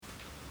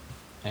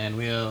And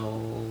we are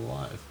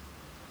live.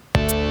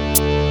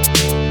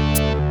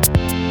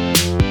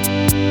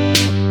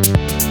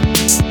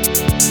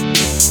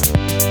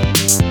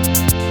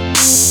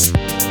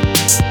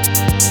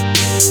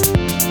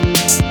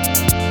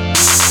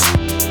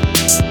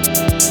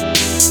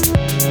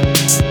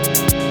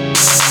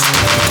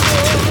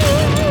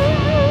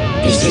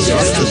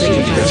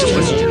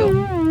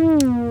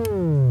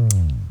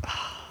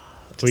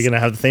 Are we going to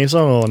have the theme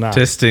song or not?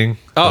 Testing.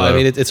 Oh, Hello. I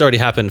mean, it's already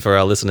happened for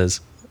our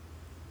listeners.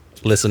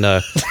 Listener.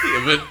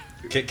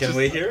 Can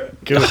we hear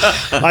it?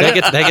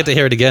 They get to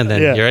hear it again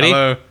then. Yeah. You ready?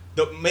 Hello.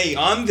 Me,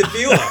 I'm the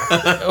viewer.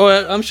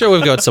 Well, I'm sure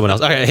we've got someone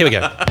else. Okay, here we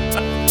go.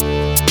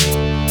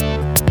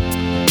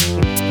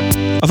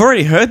 I've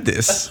already heard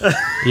this.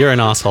 You're an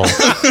asshole.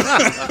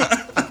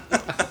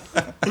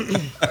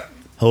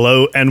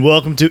 Hello and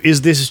welcome to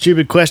Is This a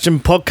Stupid Question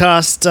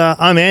podcast.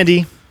 I'm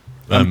Andy.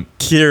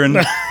 Kieran.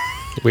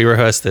 We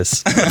rehearsed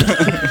this.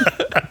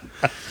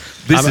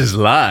 This is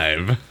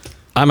live.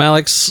 I'm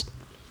Alex.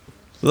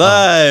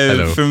 Live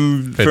hello,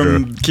 from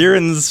Pedro.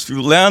 Kieran's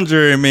lounge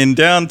room in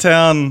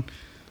downtown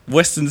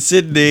Western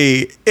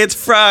Sydney. It's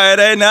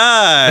Friday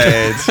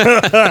night.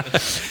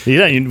 We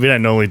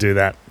don't normally do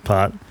that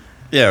part.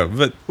 Yeah,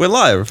 but we're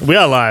live. We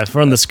are live.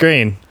 We're on the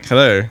screen.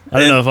 Hello. I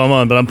don't know if I'm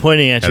on, but I'm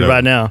pointing at you Hello.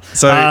 right now.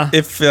 So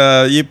if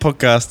you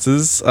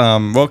podcasters,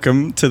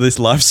 welcome to this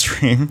live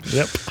stream.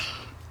 Yep.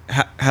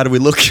 How do we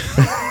look?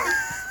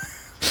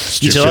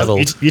 You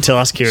tell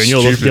us, Kieran.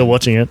 You're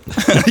watching it.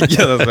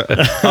 Yeah,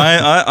 that's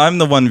right. I'm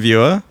the one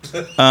viewer.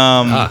 The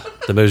mot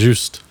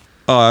juste.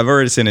 Oh, I've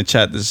already seen a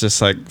chat that's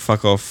just like,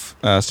 fuck off,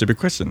 stupid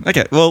question.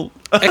 Okay, well,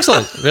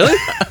 Excellent. Really?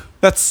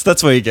 that's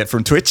what you get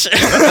from Twitch.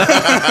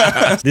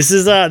 This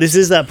is that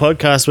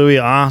podcast where we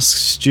ask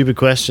stupid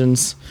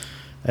questions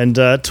and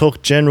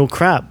talk general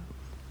crap.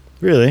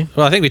 Really?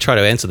 Well, I think we try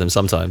to answer them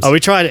sometimes. Oh, we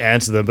try to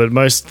answer them, but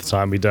most of the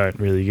time we don't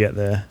really get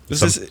there.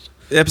 This is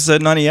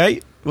episode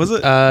 98, was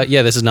it?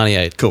 Yeah, this is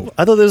 98. Cool.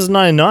 I thought this was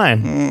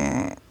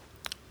 99.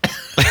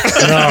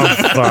 Oh,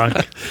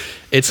 fuck.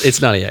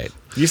 It's 98.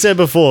 You said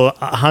before,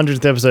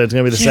 100th episode is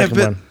going to be the second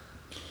one.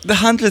 The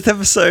 100th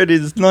episode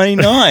is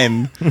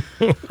 99.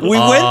 We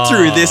went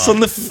through this on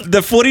the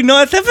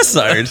 49th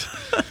episode.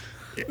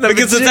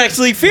 Because it's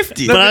actually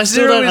 50. But I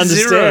still don't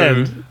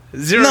understand.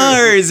 Zero.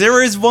 No, 0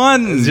 is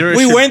 1. Zero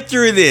We should- went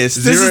through this.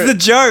 This Zero- is the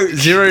joke.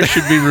 Zero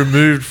should be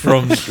removed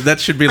from. That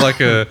should be like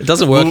a. It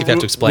doesn't work if you have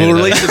to explain We'll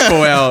it, release it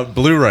for our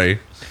Blu-ray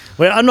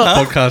Wait, I'm not.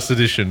 podcast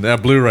edition. Our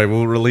Blu-ray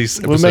will release.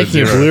 We're Episode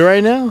making 0. a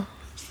Blu-ray now?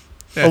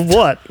 Of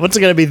what? What's it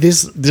going to be?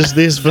 This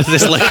for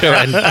This liquor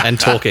and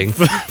talking.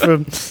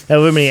 from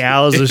however many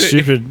hours of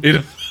stupid.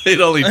 It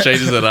only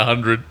changes at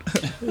 100.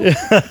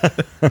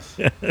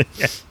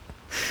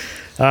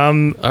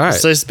 All right.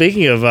 So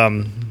speaking of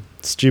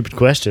stupid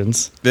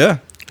questions, Yeah.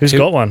 who's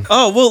got one?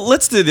 Oh, well,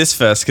 let's do this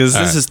first because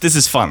All this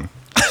is fun.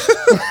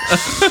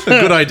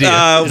 Good idea.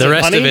 The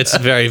rest funny? of it's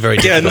very, very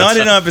Yeah, difficult.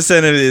 99%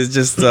 of it is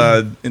just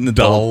in the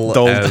Dull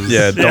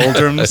as-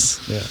 doldrums.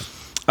 Yeah.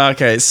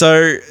 Okay,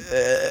 so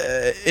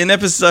in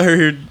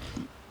episode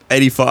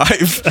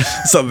 85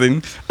 something,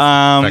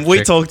 we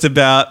check. talked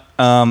about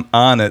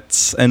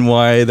Arnott's and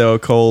why they were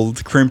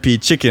called crimpy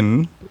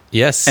chicken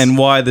Yes. and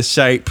why the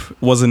shape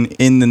wasn't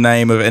in the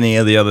name of any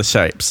of the other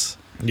shapes.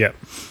 Yep.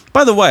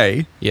 By the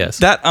way, yes.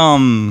 that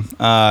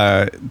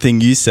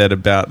thing you said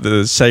about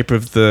the shape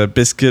of the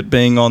biscuit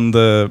being on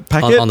the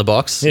packet, on the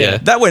box. Yeah. Yeah.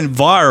 that went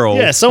viral.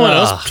 Yeah, someone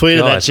else Oh, tweeted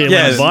God. that shit.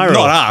 Yeah, It went viral.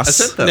 not I us.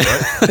 said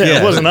that, right? Yeah,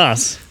 it wasn't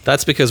us.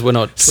 That's because we're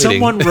not tweeting.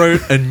 Someone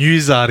wrote a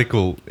news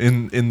article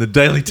in the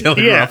Daily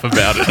Telegraph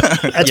about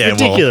it. That's Yeah, well,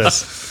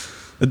 ridiculous.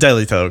 The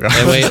Daily Telegraph.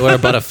 And we're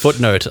about a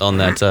footnote on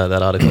that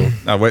article.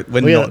 No, we're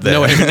We are- not there.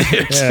 No,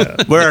 Yeah.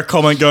 We're a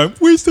comment going,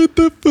 we said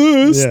that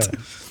first. Yeah.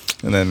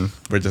 And then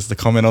we're just a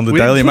comment on the We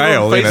Daily didn't put it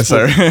on Mail, you know,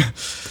 so.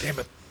 Damn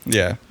it.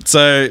 Yeah.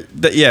 So,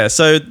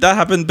 so that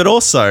happened. But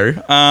also,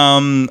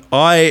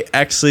 I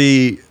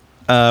actually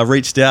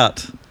reached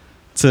out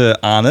to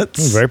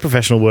Arnott's. Very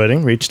professional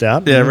wording. Reached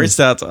out. Yeah, reached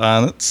out to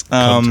Arnott's.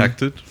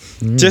 Contacted.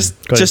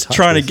 Just Got in touch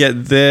trying with. to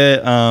get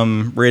their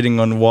reading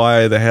on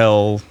why the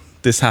hell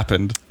this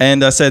happened.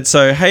 And I said,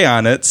 so, hey,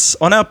 Arnott's,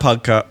 on our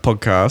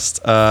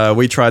podcast,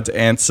 we tried to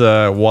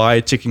answer why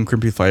chicken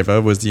crimpy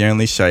flavor was the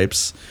only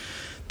shapes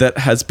that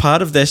has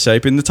part of their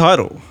shape in the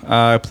title.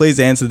 Please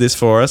answer this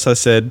for us. I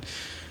said,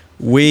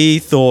 we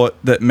thought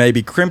that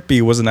maybe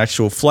crimpy was an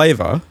actual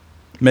flavor,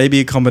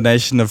 maybe a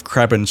combination of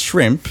crab and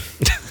shrimp.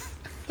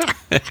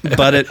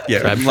 But it, yeah,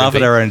 Crab laugh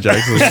at shrimpy. our own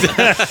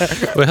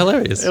jokes. We're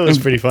hilarious. It was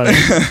pretty funny.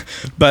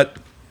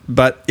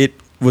 But it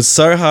was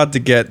so hard to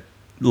get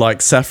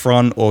like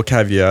saffron or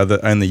caviar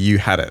that only you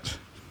had it.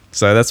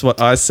 So that's what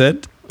I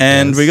said.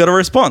 And Yes. we got a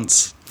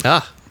response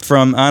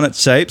from Arnott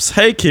Shapes.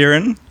 Hey,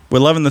 Kieran, we're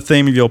loving the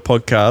theme of your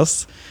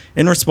podcast.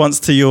 In response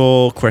to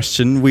your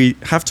question, we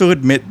have to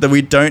admit that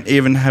we don't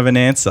even have an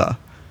answer.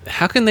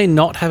 How can they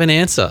not have an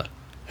answer?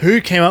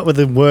 Who came up with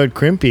the word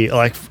crimpy?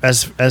 Like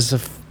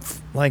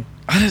like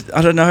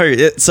I don't know.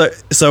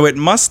 So it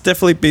must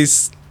definitely be.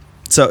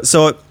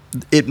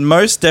 It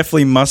most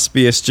definitely must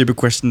be a stupid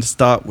question to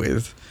start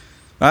with,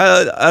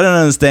 I don't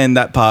understand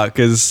that part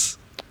because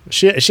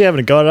Is she having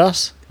a go at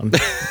us?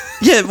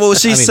 yeah, well,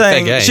 she's fair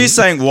game.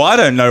 saying, well, I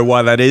don't know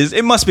why that is.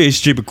 It must be a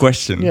stupid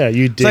question. Yeah,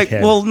 you It's like,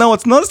 dickhead. well, no,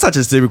 it's not such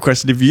a stupid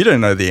question if you don't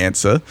know the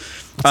answer.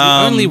 It's the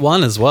only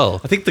one as well.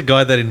 I think the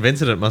guy that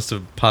invented it must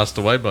have passed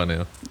away by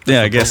now.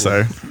 Yeah, I guess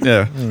so.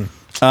 Yeah.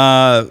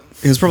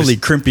 He was probably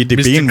crimpy to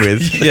Mr. begin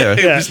with. Yeah.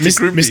 yeah, Mr.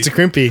 Crimpy. Mr.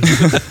 Crimpy.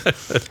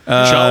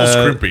 Charles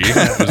Crimpy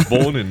was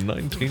born in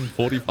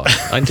 1945.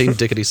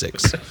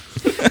 1966.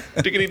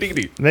 Diggity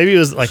diggity. Maybe it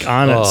was like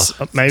Arnott's.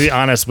 Oh. Maybe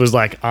Arnott's was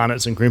like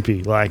Arnott's and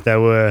Crimpy. Like they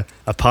were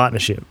a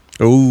partnership.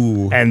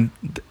 Ooh. And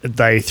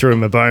they threw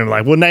him a bone.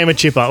 Like, we'll name a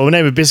chipper. We'll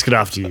name a biscuit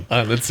after you.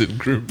 Arnott's and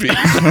Crimpy.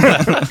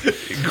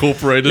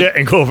 Incorporated. Yeah,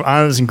 and call for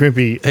Arnott's and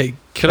Crimpy. Hey,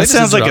 can That I just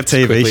sounds like a interrupt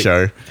TV quickly?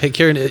 show. Hey,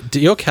 Kieran, do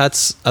your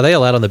cats, are they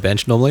allowed on the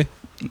bench normally?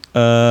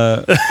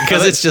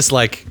 Because it's just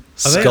like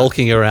Are they-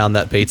 skulking around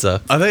that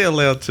pizza. Are they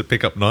allowed to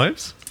pick up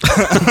knives?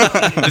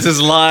 This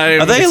is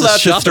live. Are they It's a allowed to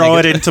sharpening. throw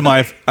it into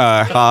my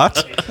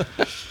heart?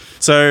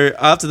 So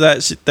after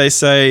that, they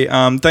say,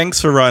 thanks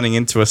for writing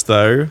into us,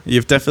 though.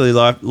 You've definitely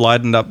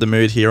lightened up the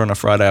mood here on a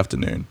Friday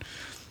afternoon.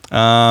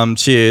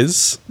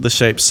 Cheers, the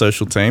Shapes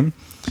social team.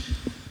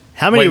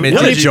 How many? Wait, man, how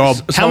did many, you- how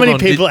hold many on,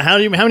 people? How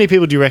many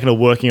people do you reckon are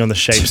working on the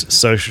Shapes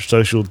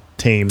social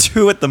team?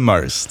 2 at the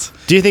most.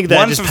 Do you think they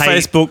One just for pay?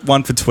 Facebook,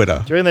 one for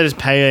Twitter. Do you reckon they just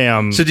pay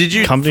a So did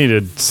you company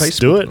to Facebook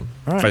do it? them?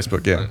 All right.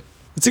 Facebook, yeah.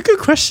 It's a good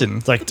question.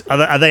 It's like,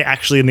 are they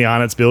actually in the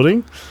Arnott's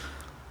building?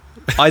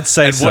 I'd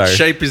say And so. what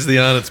shape is the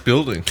Arnott's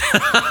building?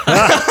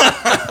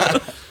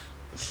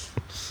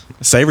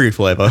 Savory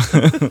flavor.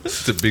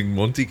 It's a big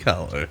Monte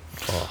Carlo.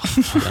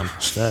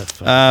 That's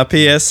fun.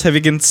 P.S. Have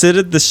you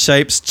considered the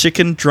Shapes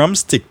chicken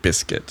drumstick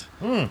biscuit?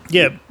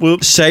 Yeah, well,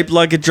 Shaped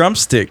like a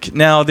drumstick.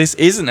 Now, this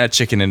isn't a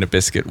chicken and a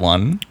biscuit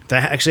one. they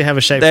actually have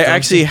a shape. They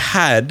actually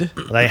had.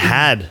 they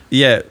had.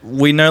 Yeah,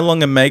 we no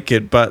longer make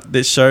it, but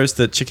this shows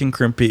that Chicken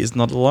Crimpy is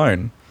not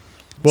alone.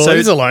 Well, So- it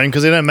is alone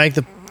because they don't make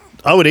the.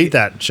 I would eat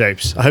that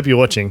Shapes. I hope you're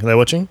watching. Are they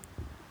watching?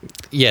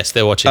 Yes,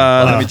 they're watching.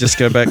 Let me just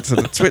go back to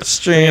the Twitch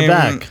stream.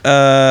 Bring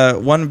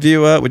it One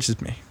viewer, which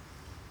is me.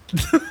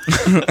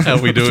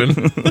 How we doing?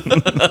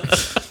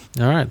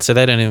 All right, so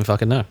they don't even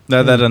fucking know.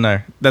 No, they don't know.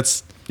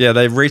 That's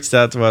they reached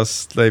out to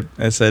us. They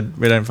said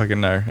we don't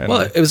fucking know. And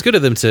Well, it was good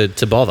of them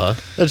to bother.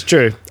 That's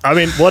true. I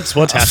mean, what's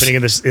happening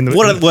in this? In the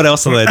what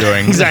else are they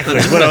doing? exactly?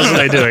 What else are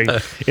they doing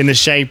in the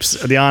Shapes?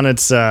 The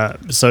Arnott's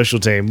social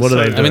team. What are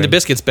they doing? I mean, the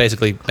biscuits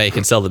basically make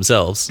and sell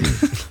themselves.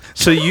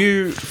 So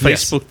you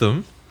Facebook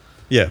them.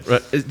 Yeah,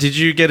 Right. Did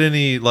you get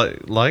any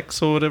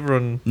likes or whatever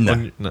on?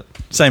 No. No.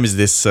 same as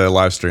this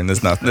live stream.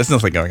 There's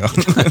nothing going on.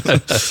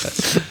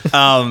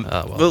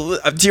 well. Well,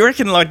 do you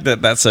reckon like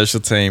that social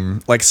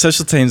team, like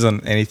social teams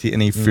on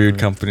any food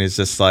company is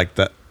just like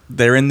that?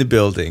 They're in the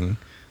building.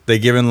 They're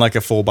given like a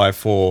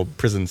 4x4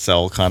 prison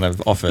cell kind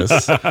of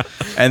office,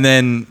 and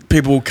then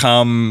people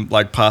come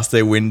like past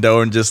their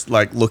window and just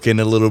like look in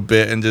a little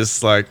bit and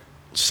just like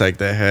shake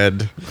their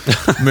head,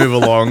 move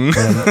along.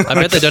 I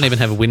bet they don't even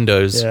have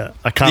windows. yeah,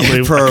 I can't Yeah,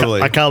 believe.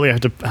 probably. I can't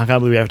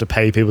believe we have to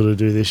pay people to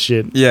do this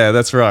shit. Yeah,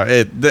 that's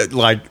right.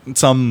 Like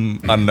some,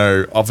 I don't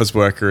know, office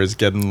worker is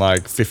getting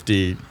like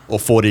 50 or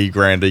 40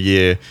 grand a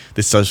year.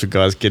 This social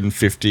guy's getting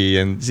 50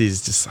 and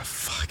he's just like,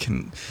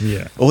 fucking,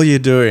 Yeah. all you're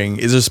doing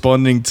is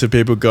responding to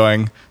people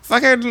going,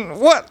 fucking,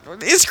 what?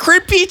 Is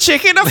crimpy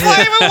chicken a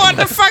flavor? What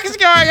the fuck is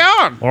going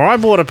on? Or I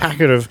bought a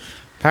packet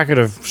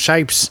of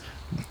Shapes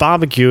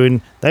barbecue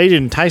and they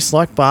didn't taste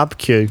like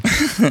barbecue.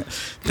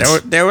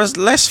 There was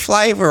less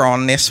flavor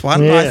on this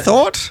one, Yeah. I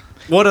thought.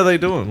 What are they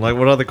doing? Like,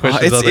 what other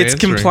questions are they It's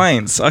answering?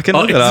 complaints. I can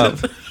Oh, look it is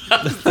up. it?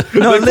 No, They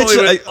probably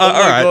literally. went, oh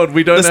my God,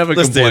 we don't have a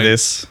Let's do complaint.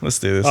 this. Let's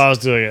do this. I was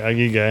doing it.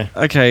 You go.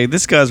 Okay,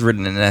 this guy's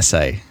written an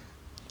essay.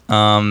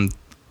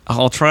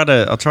 I'll try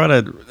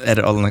to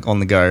edit on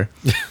the go.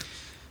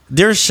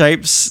 Dear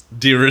Shapes,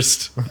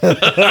 Dearest.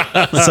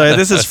 so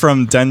this is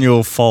from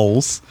Daniel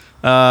Foles.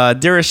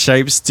 Dearest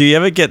Shapes, do you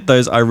ever get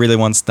those I really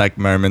want snack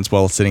moments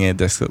while sitting at a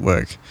desk at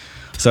work?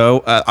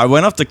 So I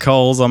went off to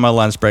Coles on my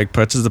lunch break,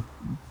 purchased a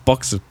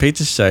box of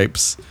pizza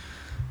Shapes,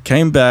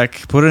 came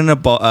back, put it in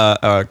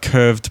a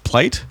curved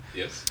plate.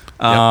 Yes.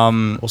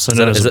 Also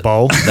known as a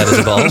bowl. That is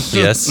a bowl,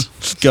 yes.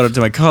 Got it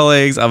to my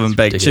colleagues, oven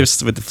baked ridiculous.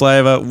 chips with the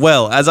flavor.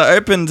 Well, as I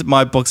opened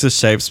my box of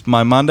Shapes,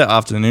 my Monday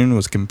afternoon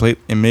was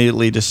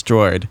immediately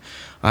destroyed.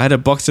 I had a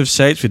box of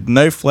Shapes with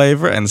no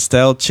flavor and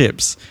stale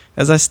chips.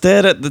 As I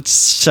stared at the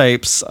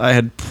Shapes I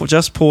had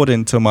just poured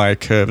into my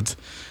curved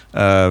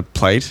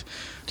plate,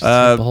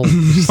 a bowl.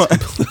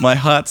 my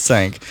heart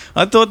sank.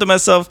 I thought to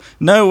myself,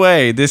 no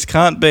way, this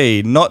can't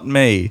be, not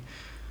me.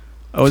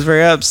 I was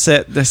very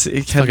upset. It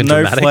had fucking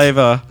no dramatic.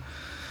 flavor.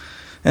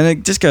 And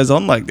it just goes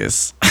on like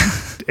this.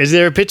 Is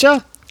there a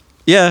picture?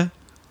 Yeah.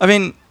 I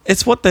mean,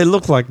 it's what they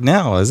look like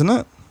now, isn't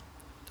it?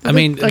 I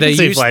mean, I can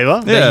see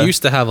flavor. They Yeah.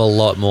 used to have a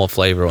lot more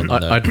flavor on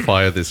them. though. I'd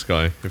fire this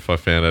guy if I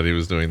found out he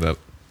was doing that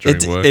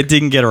during work. It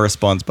didn't get a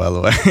response, by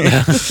the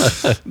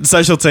way.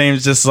 Social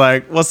team's just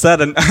like, what's that?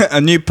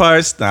 A new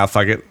post? Nah,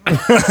 fuck it.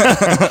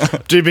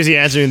 Too busy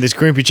answering this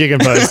crimpy chicken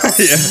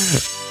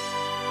post.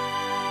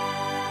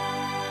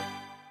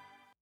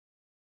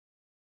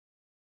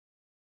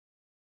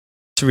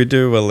 Should we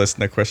do a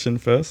listener question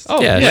first? Oh,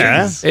 yeah.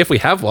 yeah. If we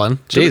have one.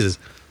 Jesus.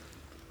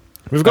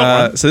 We've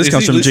got one. So this Is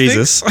comes he from listening?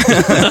 Jesus.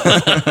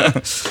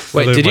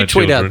 Wait, Hello, did you my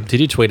tweet children. out? Did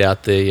you tweet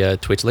out the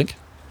Twitch link?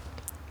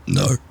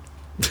 No.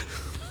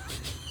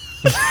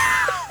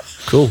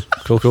 Cool.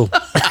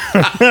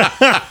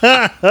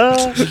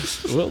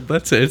 Well,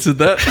 that's answered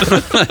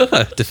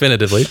that.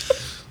 Definitively.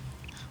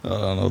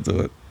 Oh, I'll do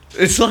it.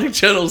 It's like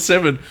Channel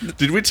 7.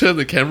 Did we turn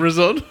the cameras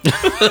on?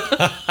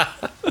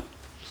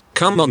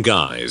 Come on,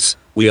 guys.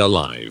 We are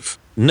live.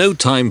 No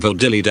time for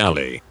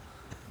dilly-dally.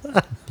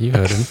 You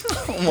heard him.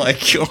 Oh my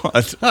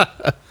god.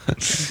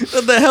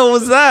 What the hell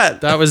was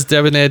that? That was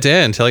Debonair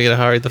Dan telling you to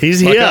hurry the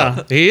He's fuck here.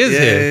 up. He is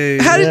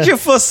here. How did you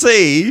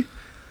foresee?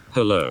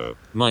 Hello,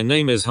 my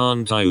name is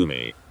Han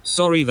Taumi.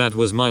 Sorry that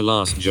was my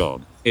last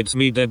job. It's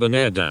me,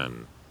 Debonair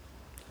Dan.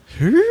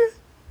 Who?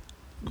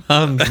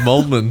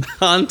 Moldman.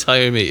 Han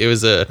Taumi. It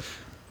was a...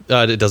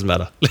 it doesn't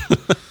matter.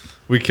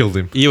 We killed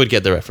him. You would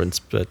get the reference,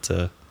 but...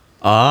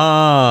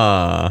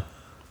 Ah.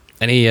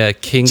 any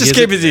King Just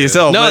Gizzard? keep it to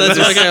yourself. No, man. that's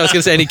okay. I was going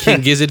to say any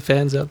King Gizzard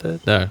fans out there?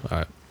 No, all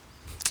right.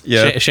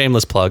 Yeah.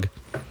 Shameless plug.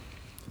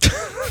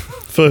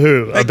 For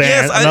who? A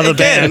band? Another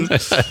again.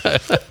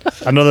 band?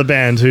 Another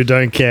band who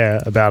don't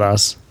care about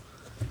us.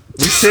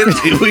 We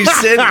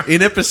said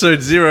in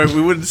episode 0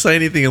 we wouldn't say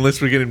anything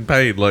unless we're getting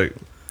paid. Like,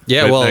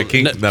 Yeah, but well, no,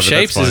 King- no, but that's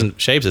Shapes fine.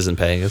 isn't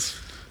paying us.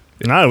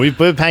 No,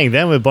 we're paying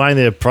them. We're buying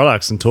their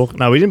products and talk.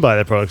 No, we didn't buy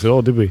their products at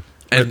all, did we?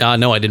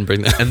 No, I didn't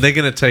bring that. and they're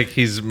going to take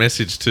his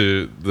message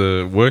to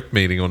the work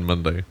meeting on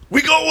Monday.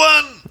 We got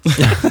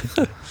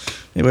one.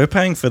 Yeah, we're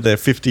paying for their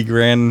 50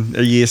 grand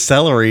a year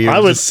salary.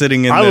 Just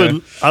sitting in there.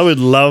 I would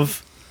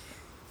love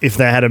if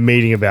they had a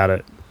meeting about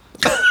it.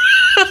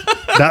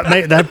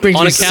 that brings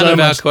On me account so of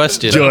our much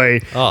question. joy.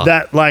 Oh.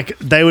 That like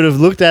they would have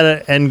looked at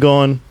it and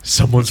gone,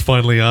 Someone's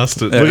finally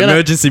asked it. We're gonna-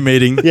 emergency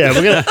meeting. yeah,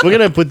 we're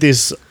gonna put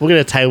this. We're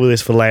gonna table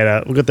this for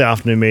later. We've got the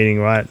afternoon meeting,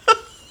 right?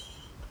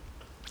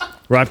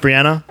 Right,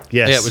 Brianna?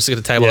 Yes. Yeah, we're just going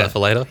to table Yeah. that for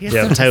later.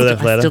 Yeah, table that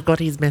for later. got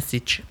his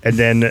message. And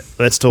then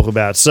let's talk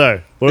about.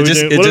 So, what It are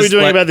just- we it doing, what are we just,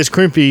 doing like- about this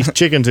crimpy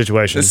chicken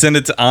situation? Send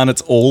it to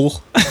Arnott's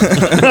all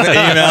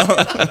email.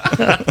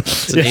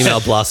 It's an email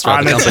blast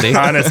from the company.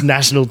 Arnott's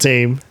national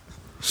team.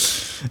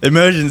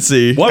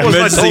 Emergency. What was I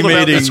emergency told about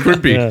meeting. this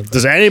crimpy? Yeah.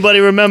 Does anybody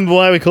remember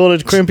why we called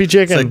it crimpy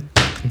chicken?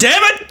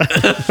 Damn it!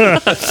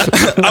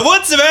 I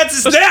want some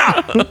answers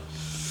now.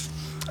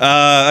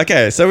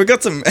 Okay, so we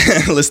got some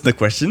listener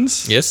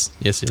questions. Yes.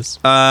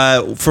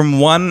 From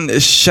one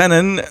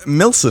Shannon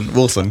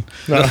Wilson.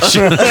 I was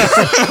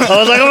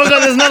like, oh my god,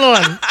 there's another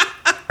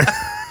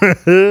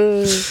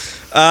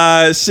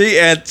one.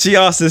 She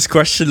asked this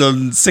question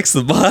on 6th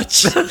of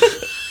March.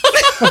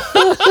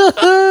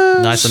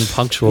 Nice and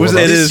punctual. Was of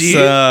it us. this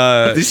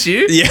year? This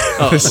year? Yeah,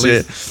 Oh, this at year.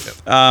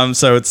 least-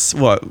 So it's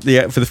what?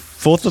 Yeah, for the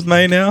 4th of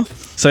May now.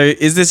 So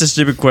is this a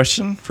stupid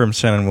question from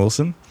Shannon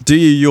Wilson? Do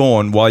you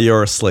yawn while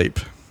you're asleep?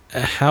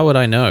 How would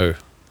I know?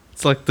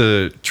 It's like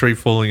the tree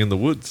falling in the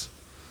woods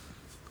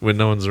when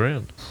no one's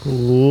around.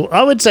 Ooh,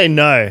 I would say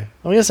no. I'm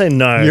gonna say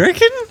no. You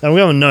reckon? I'm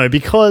going no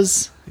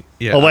because.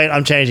 Yeah. Oh wait,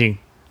 I'm changing.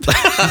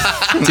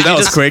 That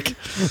was quick.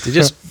 Did you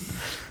just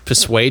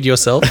persuade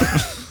yourself?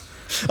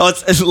 Oh,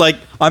 it's like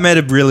I made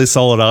a really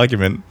solid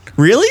argument.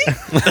 Really?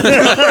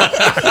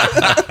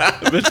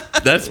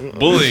 That's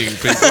bullying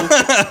people.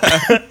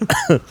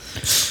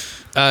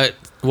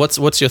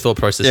 What's your thought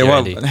process Yeah. here, Well,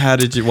 Andy? why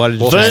did you? Well,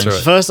 change through it?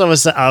 it. First,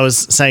 I was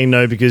saying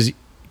no because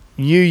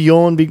you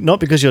yawn not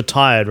because you're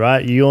tired,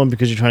 right? You yawn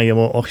because you're trying to get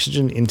more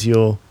oxygen into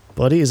your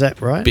body. Is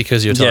that right?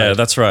 Because you're tired. Yeah,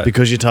 that's right.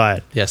 Because you're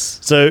tired. Yes.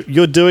 So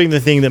you're doing the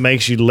thing that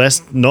makes you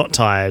less not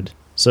tired.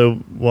 So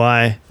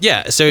why?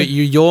 Yeah, so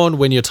you yawn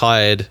when you're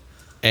tired,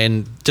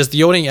 and does the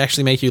yawning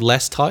actually make you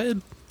less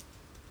tired?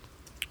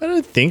 I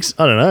don't think so.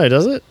 I don't know.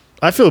 Does it?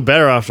 I feel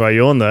better after I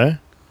yawn though.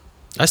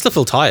 I still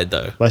feel tired,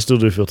 though. I still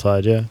do feel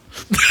tired. Yeah.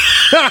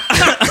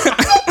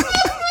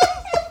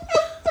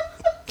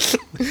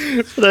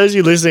 For those of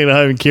you listening at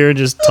home, Kieran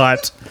just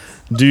typed,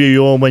 "Do you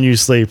yawn when you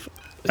sleep?"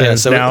 And Yeah,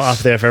 it's so now we- up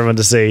there for everyone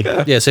to see.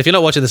 Yeah, so if you're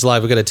not watching this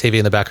live, we've got a TV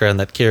in the background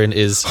that Kieran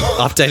is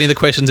updating the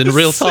questions in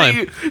real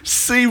time.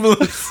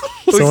 Seamless.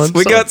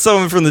 We got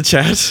someone from the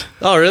chat.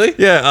 Oh, really?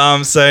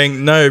 Yeah,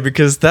 saying no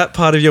because that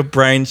part of your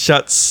brain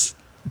shuts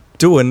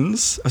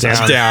downs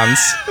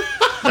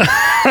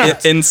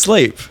in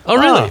sleep. Oh,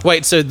 really? Ah.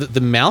 Wait, so the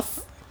mouth?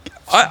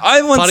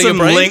 I want Part of your some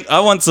brain? link.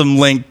 I want some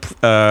link.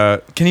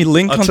 Can you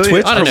link I'll on tell you-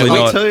 Twitch? I don't know. Probably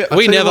I'll not. tell you-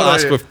 We never what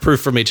ask for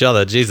proof from each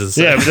other. Jesus.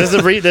 Yeah, but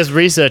there's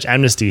research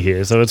amnesty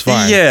here, so it's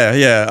fine.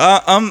 Yeah.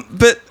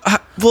 But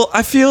well,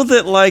 I feel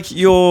that like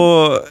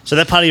you're. So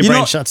that part of your You're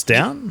brain not- shuts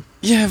down.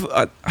 Yeah.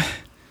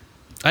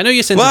 I know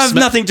your sense Well, I of have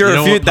smell. nothing to You know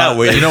refute what that part-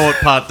 way. You know what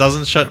part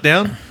doesn't shut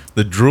down?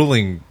 The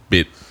drooling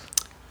bit.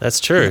 That's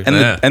true. and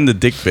Yeah. the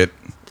dick bit.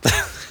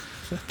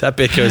 That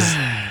bit goes,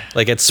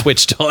 like, gets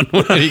switched on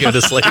when you go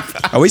to sleep.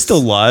 Are we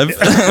still live?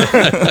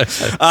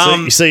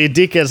 So your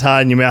dick gets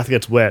hard and your mouth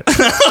gets wet.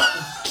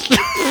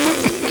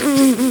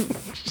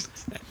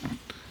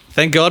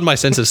 Thank God my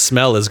sense of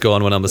smell is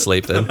gone when I'm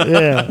asleep then.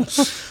 Yeah.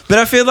 But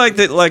I feel like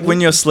that, like when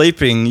you're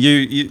sleeping,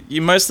 you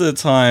most of the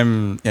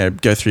time,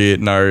 go through your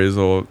nose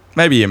or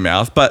maybe your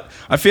mouth. But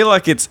I feel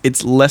like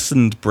it's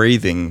lessened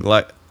breathing.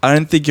 Like I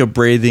don't think you're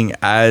breathing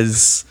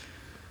as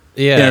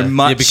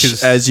much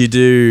because as you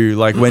do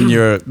like when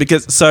you're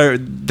so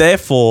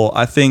therefore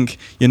I think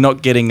you're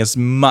not getting as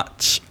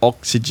much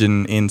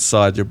oxygen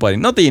inside your body.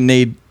 Not that you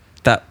need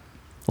that.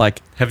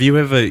 Like, have you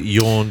ever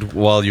yawned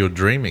while you're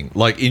dreaming?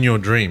 Like in your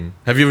dream,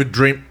 have you ever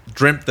dreamt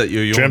that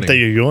you're yawning? Dreamt that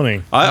you're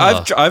yawning.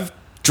 I've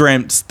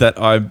dreamt that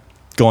I've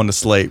gone to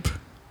sleep.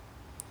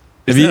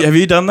 Have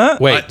you done that?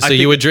 Wait, so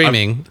you were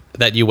dreaming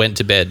that you went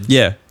to bed?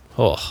 Yeah.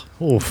 Oh,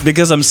 Oof.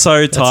 Because I'm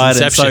so tired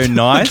and so Inception.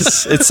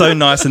 nice. It's so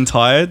nice and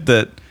tired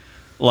that,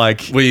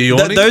 like, Were you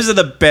yawning? those are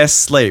the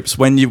best sleeps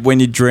when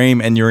you dream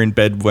and you're in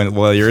bed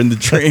while you're in the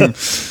dream.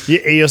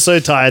 You're so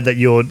tired that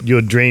your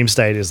dream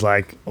state is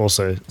like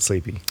also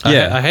sleepy.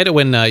 Yeah. I hate it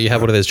when you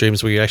have one of those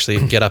dreams where you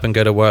actually get up and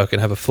go to work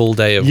and have a full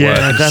day of Yeah, work.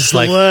 And that's it's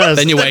the worst.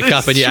 Then you wake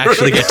up and you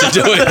actually get to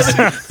do it.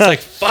 It's like,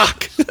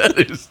 fuck. That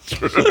is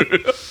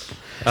true.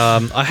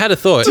 I had a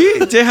thought. do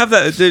you have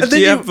that? Do And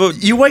then you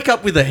have, you wake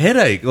up with a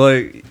headache.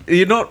 Like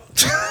you're not.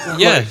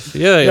 Yeah. I've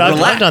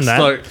relaxed, done that.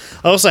 like-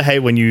 I also hate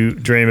when you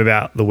dream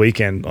about the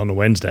weekend on a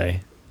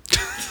Wednesday.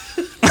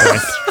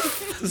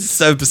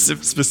 so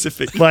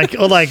specific. Like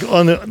on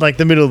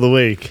the middle of the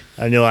week,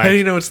 and you're How do like,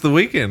 you know it's the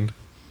weekend?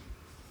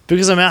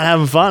 because I'm out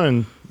having fun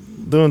and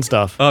doing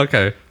stuff, Oh,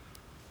 okay.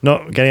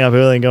 not getting up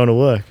early and going to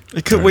work.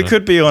 We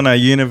could be on a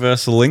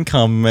universal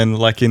income and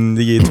like in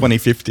the year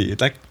 2050.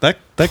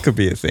 That could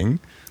be a thing.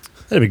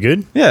 That'd be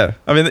good. Yeah,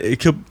 I mean it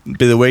could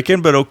be the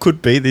weekend, but it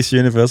could be this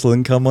universal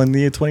income in the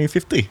year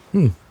 2050.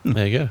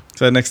 There you go.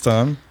 So next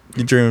time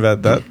you dream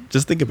about that,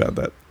 just think about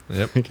that.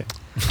 Yep. Okay.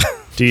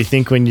 Do you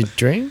think when you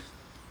dream?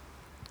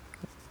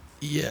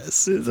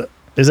 Yes.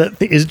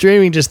 Is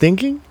dreaming just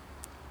thinking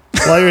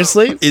while you're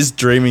asleep? Is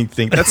dreaming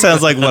thing? That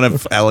sounds like one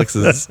of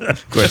Alex's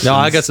questions. No,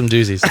 I got some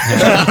doozies.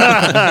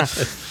 I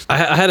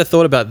had a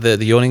thought about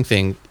the yawning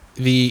thing.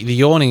 The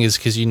yawning is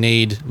because you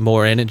need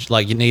more energy,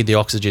 like you need the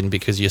oxygen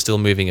because you're still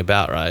moving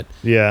about, right?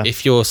 Yeah.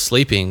 If you're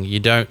sleeping, you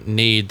don't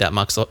need that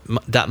much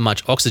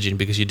oxygen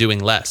because you're doing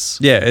less.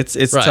 Yeah, it's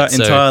Right,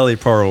 so- entirely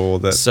probable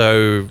that.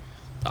 So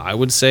I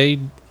would say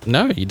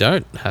no, you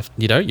don't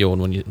yawn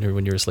when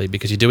you're asleep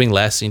because you're doing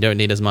less and you don't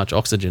need as much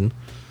oxygen.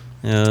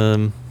 That's a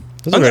I'm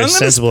very gonna-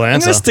 sensible I'm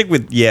answer. going to stick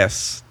with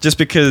yes, just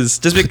because.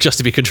 Just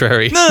to be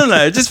contrary.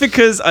 No, just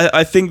because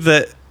I think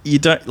that you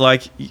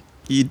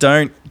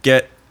don't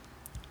get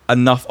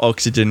enough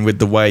oxygen with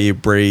the way you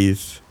breathe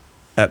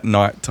at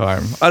night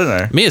time. I don't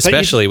know. Me But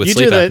especially with you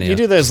sleep do apnea. You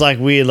do those like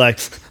weird like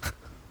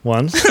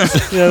ones.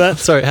 You know that?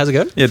 Sorry, how's it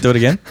going? Yeah, do it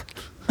again.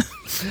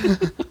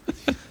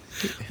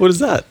 What is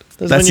that?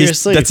 That's when you're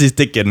asleep. That's his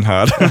dick getting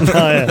hard. Oh,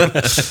 yeah.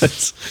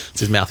 It's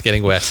his mouth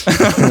getting wet.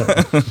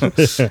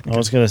 I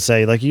was going to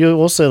say, like, you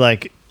also,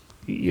 like,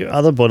 your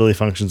other bodily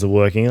functions are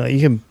working. Like, you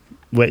can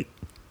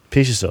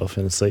piss yourself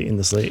in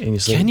your sleep.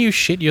 Can you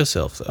shit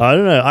yourself though? I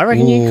don't know. I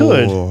reckon you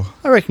could. Ooh.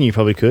 I reckon you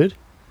probably could.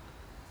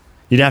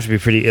 You'd have to be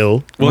pretty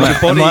ill. Well, your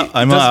body.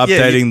 Am I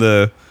updating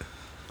the?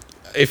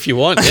 If you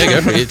want, yeah,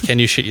 go for it. Can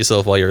you shit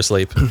yourself while you're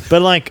asleep?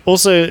 But, like,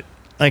 also,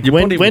 like, Your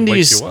body when would do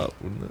wake you... you up,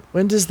 wouldn't it?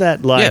 When does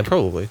that, like... Yeah,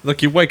 probably.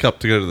 Like you wake up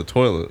to go to the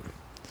toilet.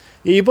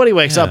 Yeah, your body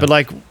wakes up, Yeah. but,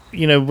 like,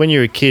 you know, when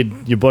you're a kid,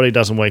 your body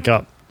doesn't wake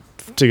up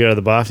to go to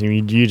the bathroom.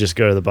 You just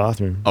go to the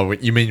bathroom. Oh,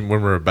 you mean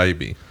when we're a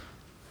baby?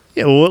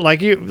 Yeah, well,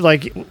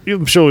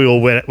 I'm sure we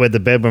all wet the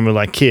bed when we're,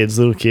 like,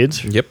 little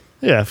kids. Yep,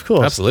 Yeah, of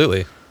course.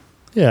 absolutely.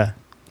 Yeah.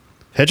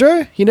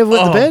 Pedro, you never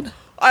wet the bed?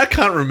 I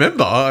can't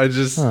remember. I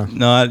just. Huh.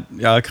 No,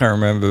 I can't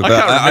remember. I But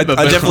can't remember. I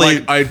but definitely.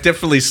 like, I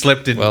definitely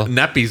slept in Well-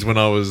 nappies when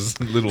I was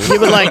little. Yeah,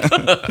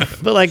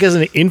 but like as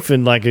an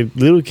infant, like a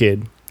little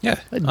kid. Yeah,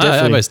 I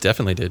definitely- most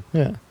definitely did.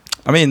 Yeah.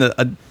 I mean, there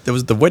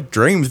was the wet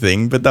dream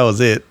thing, but that was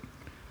it.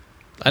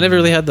 I never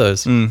really had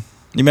those.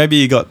 Maybe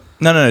you got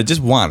no, just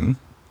one.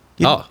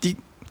 Oh.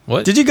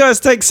 What? Did you guys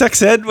take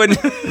sex ed when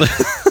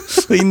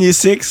in year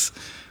 6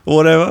 or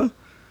whatever?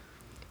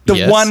 The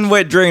Yes. one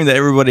wet dream that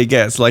everybody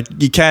gets, like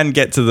you can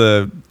get to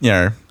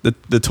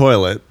the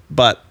toilet,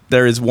 but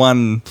there is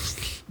one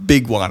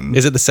big one.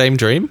 Is it the same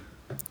dream?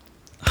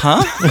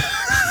 Huh?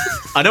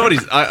 I know what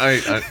he's.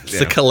 It's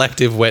a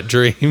collective wet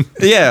dream.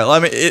 Yeah, I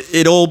mean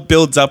it all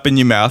builds up in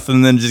your mouth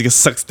and then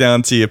just sucks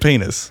down to your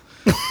penis.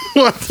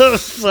 What the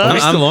fuck?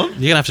 still on?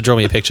 You're gonna have to draw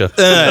me a picture.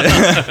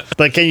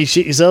 But can you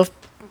shit yourself?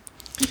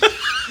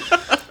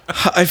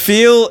 I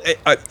feel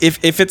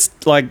if it's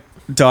like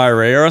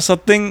diarrhea or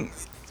something,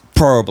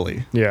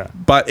 probably. Yeah.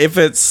 But if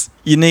it's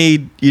you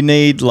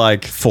need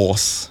like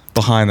force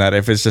behind that.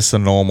 If it's just a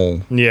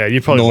normal, Yeah,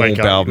 you probably Normal wake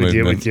bowel up with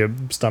movement. your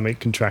stomach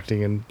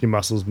contracting and your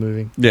muscles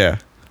moving. yeah.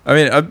 I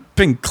mean, I've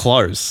been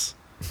close.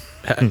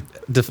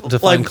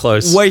 Define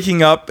close.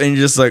 Waking up and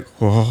you're just like,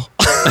 whoa.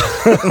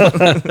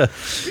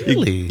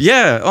 Really?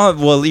 Yeah. Oh,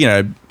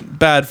 well,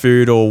 bad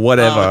food or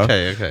whatever. Oh,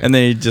 okay. And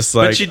then you just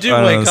like, But you do I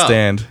don't wake up.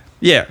 understand.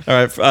 Yeah. All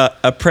right.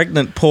 A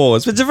pregnant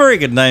pause. It's a very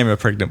good name, a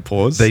pregnant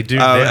pause. They do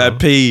now. A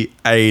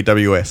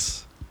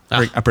PAWS.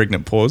 Ah. A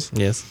pregnant pause.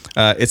 Yes.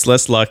 It's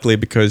less likely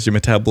because your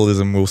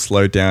metabolism will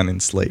slow down in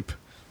sleep.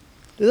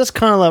 That's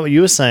kind of like what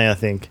you were saying, I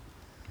think.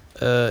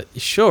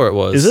 Sure it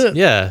was. Is it?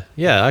 Yeah.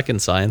 Yeah, I can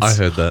science. I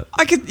heard that.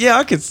 I could.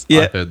 I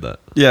heard that.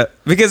 Yeah,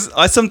 because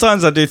I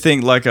sometimes do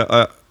think like you're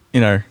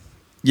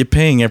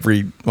peeing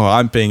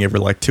I'm peeing every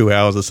like 2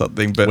 hours or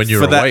something, but When you're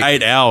for that awake.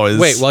 8 hours.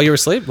 Wait, while you're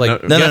asleep?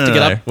 Like, No, you have to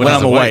get up when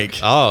I'm awake.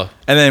 Oh.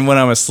 And then when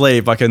I'm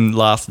asleep, I can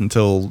last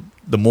until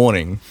the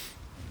morning.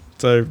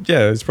 So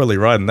yeah, it's probably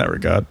right in that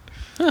regard.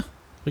 We're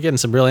getting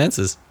some real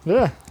answers.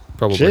 Yeah.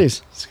 Probably.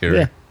 Jeez. Scary.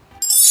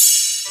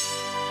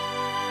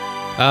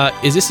 Yeah.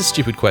 Is this a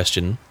stupid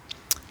question?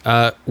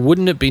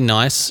 Wouldn't it be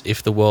nice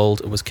if the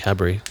world was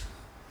Cadbury?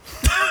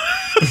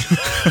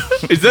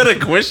 Is that a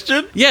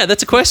question? Yeah,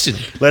 that's a question.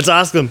 Let's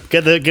ask them.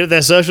 Get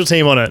their social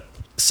team on it.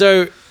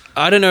 So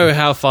I don't know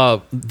how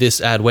far this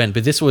ad went,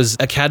 but this was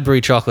a Cadbury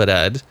chocolate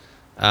ad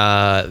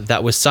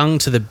that was sung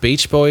to the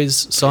Beach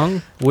Boys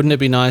song. Wouldn't it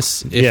be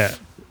nice if... Yeah.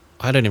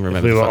 I don't even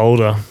remember. We the were fuck-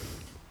 older.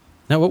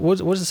 No, what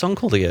was the song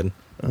called again?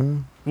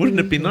 Wouldn't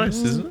it be nice,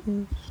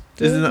 isn't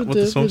it? Isn't that what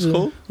the song's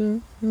called?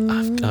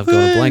 I've gone a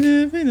blank.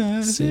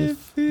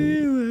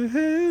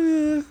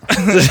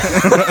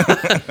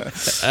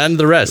 And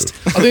the rest.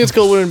 I think it's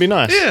called Wouldn't It Be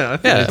Nice? Yeah, I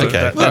think Yeah, it's okay.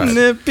 that. Wouldn't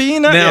it be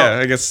nice? Now- Yeah,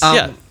 I guess.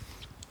 Yeah.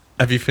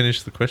 Have you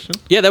finished the question?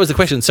 Yeah, that was the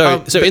question. So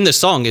but- in the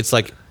song, it's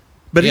like...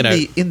 But You know.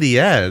 in the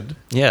ad,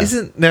 Yeah.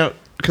 isn't now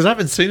because I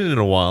haven't seen it in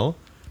a while.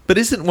 But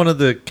isn't one of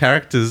the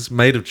characters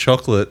made of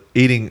chocolate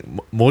eating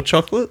more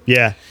chocolate?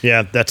 Yeah,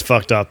 that's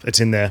fucked up. It's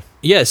in there.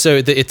 Yeah,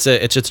 so it's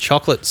a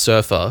chocolate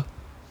surfer,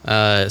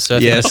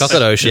 surfing Yes. the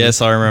chocolate ocean. Yes,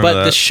 I remember But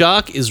that. the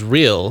shark is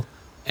real,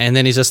 and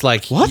then he's just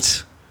like,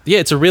 What? Yeah,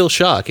 it's a real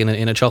shark in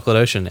a chocolate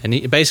ocean, and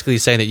he basically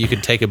saying that you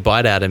could take a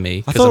bite out of me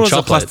I because thought it I'm was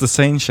chocolate. a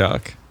plasticine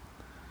shark.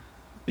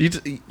 You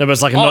No, but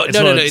it's like Oh, it's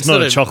no, not, no, it's it's not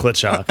not a a- chocolate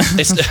shark.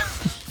 It's,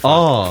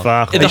 oh,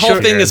 Fuck. the whole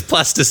sure? thing is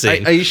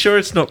plasticine. Are you sure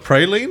it's not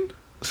praline?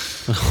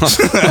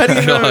 How do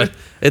you know?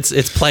 It's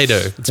Play-Doh.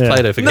 It's Yeah.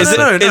 Play-Doh for No, kids.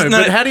 no. isn't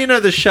But it- how do you know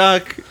the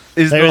shark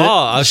is Maybe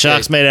not? Oh, the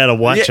shark's made out of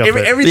white Yeah,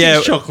 chocolate. everything's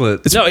Yeah.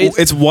 chocolate. It's, No,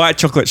 it's white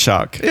chocolate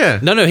shark. Yeah.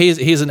 No,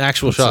 he's an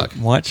actual shark.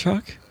 White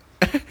shark?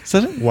 Is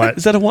that it? White-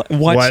 Is that a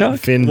white shark?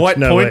 fin, White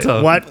no, wait,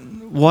 pointer.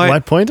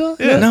 white pointer?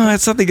 Yeah. No,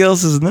 it's something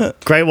else, isn't it?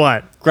 Great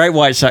white. Great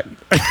white shark.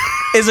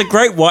 Is a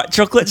great white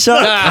chocolate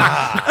shark?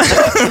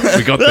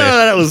 We got No,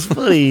 there. that was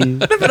funny.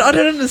 No, but I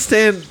don't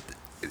understand.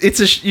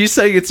 It's you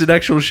saying it's an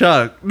actual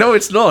shark? No,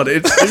 it's not.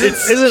 It's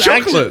Is it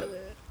chocolate.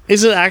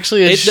 Is it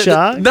actually a It- the-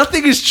 shark?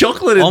 Nothing is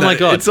chocolate in Oh my that.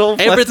 god! It's all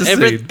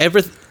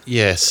plasticine.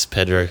 Yes,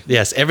 Pedro.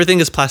 Yes, everything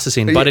is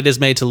plasticine, but it is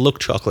made to look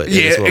chocolate. in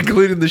Yeah, this world.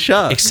 including the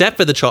shark. except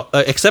for the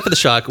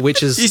shark,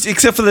 which is.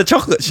 Except for the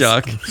chocolate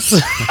shark. Do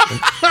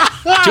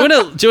you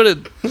want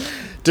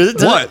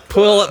to What?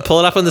 pull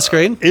it up on the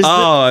screen? Is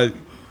Oh,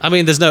 I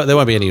mean, there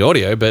won't be any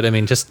audio, but I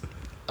mean,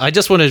 I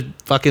just want to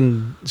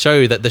fucking show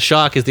you that the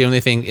shark is the only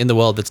thing in the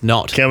world that's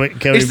not. Can we?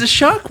 Is the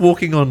shark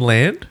walking on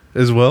land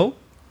as well?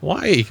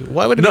 Why?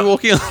 Why would it be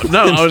walking on?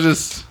 No, I was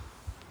just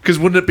because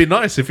wouldn't it be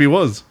nice if he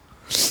was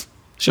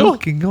Sure.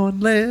 walking on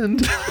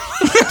land?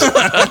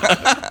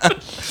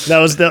 that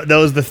was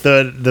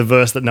the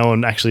verse that no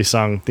one actually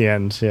sung at the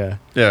end. Yeah,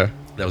 yeah.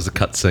 That was a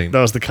cut scene. that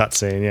was the cut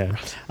scene. Yeah.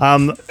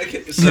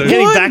 So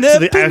Getting back to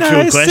the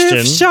actual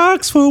question.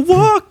 Sharks were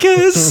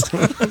walkers.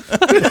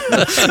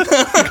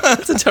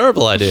 That's a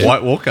terrible idea.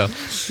 White Walker.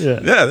 Yeah.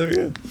 Yeah, there we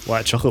go.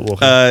 White chocolate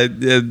walker.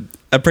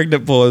 A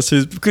pregnant pause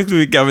who's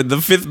quickly becoming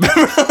the fifth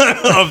member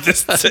of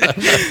this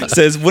team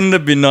says, "Wouldn't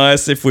it be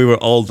nice if we were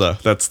older?"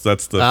 That's the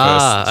first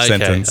Okay.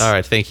 sentence. All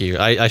right. Thank you.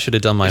 I should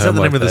have done my Is that the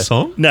homework name of the there.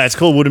 song? No, it's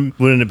called Wouldn't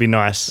It Be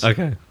Nice?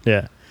 Okay.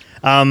 Yeah.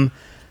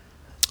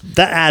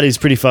 That ad is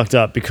pretty fucked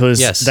up because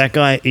Yes. that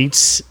guy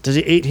eats. Does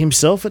he eat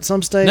himself at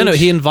some stage? No,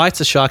 he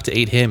invites a shark to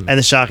eat him. and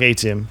the shark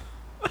eats him.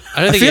 I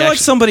don't I think feel he like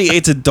somebody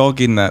eats a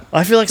dog in that.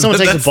 I feel like someone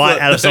takes a That's bite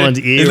the- out of someone's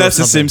ear. And or that's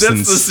The something.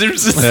 Simpsons. That's the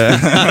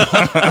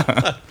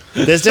Simpsons.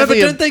 There's No, but definitely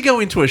don't they go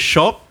into a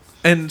shop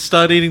and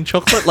start eating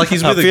chocolate? Like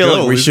he's I with a feel girl.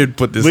 like we should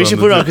put this. we on should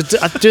the put it on.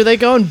 'Cause do they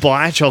go and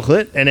buy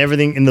chocolate and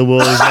everything in the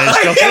world is made of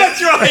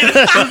chocolate?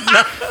 That's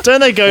right. Don't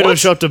they go to a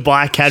shop to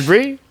buy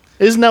Cadbury?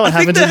 Isn't that what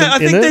happens in I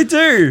think it? they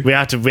do. We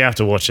have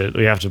to watch it.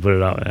 We have to put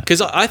it up there.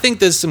 Because I think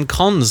there's some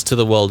cons to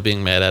the world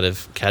being made out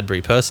of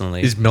Cadbury.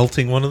 Personally, Is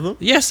melting one of them?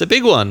 yes, a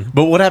big one.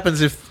 But what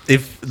happens if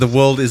the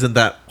world isn't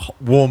that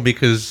warm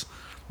because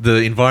the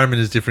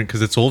environment is different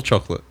because it's all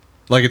chocolate?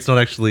 Like it's not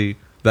actually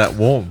that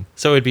warm.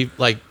 So it'd be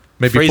like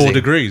Maybe freezing. 4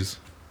 degrees.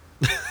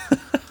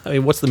 I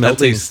mean, what's the At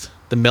melting? least.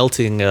 The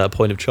melting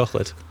point of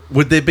chocolate.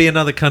 Would there be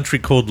another country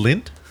called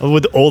Lind?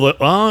 With all the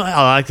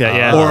I like that.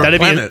 Yeah, Or a it'd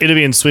planet.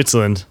 be in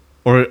Switzerland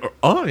Or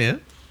oh yeah,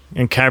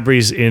 and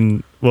Cadbury's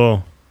in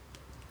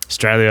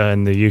Australia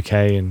and the UK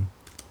and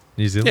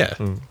New Zealand.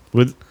 Yeah.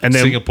 Mm. and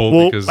then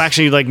Singapore, because-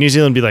 actually like New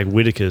Zealand would be like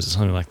Whittaker's or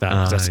something like that.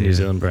 'cause Ah, that's a New yeah.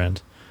 Zealand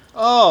brand.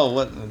 Oh,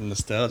 what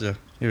nostalgia!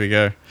 Here we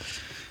go.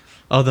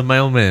 Oh, the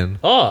mailman.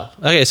 Oh,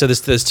 okay. So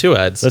there's two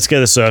ads. Let's get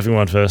the surfing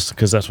one first,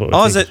 because that's what we're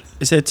Oh, is thinking.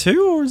 it? Is there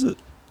two or is it?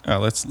 Oh,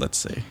 let's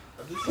see.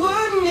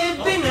 Wouldn't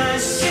it be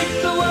nice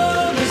if the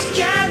world was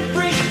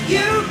Cadbury?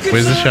 You could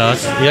Where's the shark?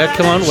 Yeah,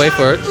 come on, wait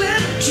for it.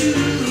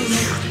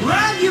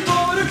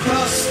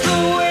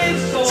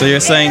 So you're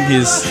saying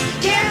his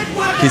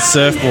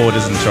surfboard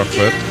isn't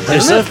chocolate? Hey,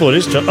 surfboard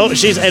is oh,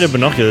 she's ate her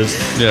binoculars.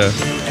 Yeah.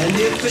 And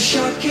if a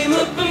shark came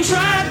up and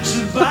tried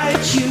to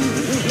bite you,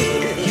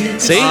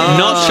 See,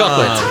 not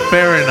chocolate.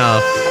 Fair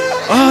enough.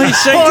 Oh, he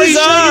shaked his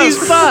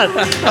his ass.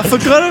 butt. I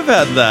forgot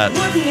about that.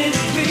 wouldn't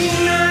it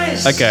be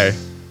nice? Okay.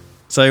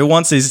 So he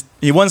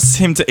wants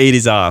him to eat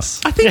his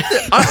ass. I think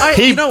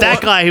That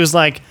guy, he was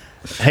like,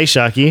 "Hey,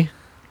 Sharky,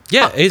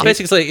 Yeah, he's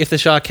basically if the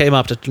shark came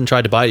up and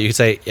tried to bite you, you could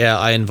say, "Yeah,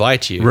 I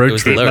invite you." Road it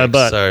was the trip. my lyrics.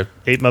 butt, So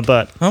eat my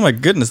butt." Oh my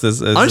goodness,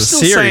 there's I'm a still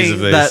series saying of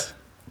these. that.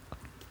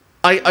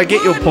 I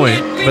get your point,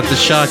 but the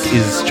shark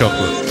is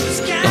chocolate.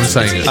 I'm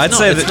saying it. I'd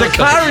say that The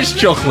car is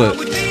chocolate.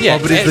 Yeah, Oh,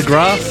 but is the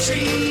grass?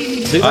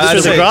 I'd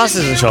The say- grass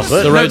isn't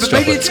chocolate. The No, road's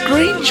but maybe chocolate. it's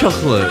green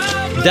chocolate.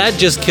 Dad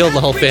just killed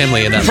the whole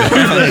family in that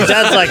movie.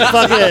 Dad's like,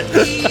 "Fuck it."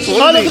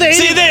 Oh, look, they're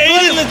See, eating. they're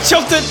eating the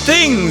chocolate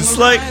things.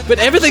 Like, But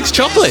everything's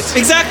chocolate.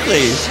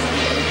 exactly.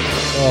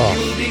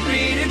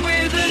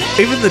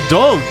 Even the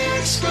dog.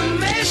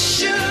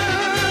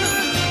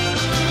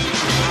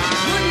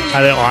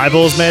 Are their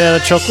eyeballs made out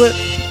of chocolate?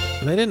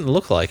 They didn't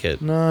look like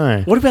it.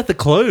 No. What about the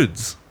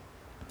clothes?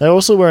 They're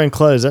also wearing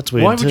clothes. That's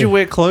weird. Why would too. you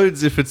wear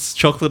clothes if it's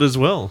chocolate as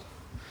well?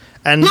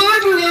 And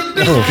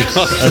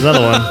there's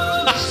another one.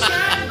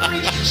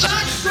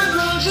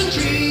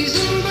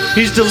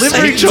 He's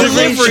delivering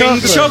Delivering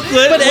chocolate.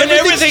 chocolate. But when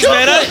everything's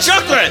made out of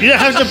chocolate. You don't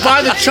have to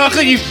buy the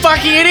chocolate, you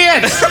fucking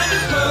idiots!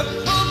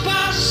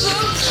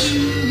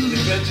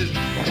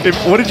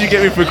 What did you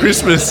get me for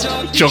Christmas?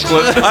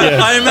 Chocolate.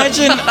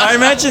 I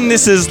imagine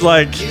this is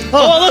like.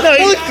 Oh, look,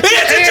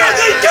 It's a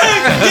chocolate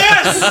cake!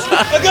 Yes!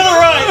 I got it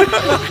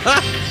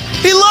right!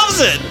 He loves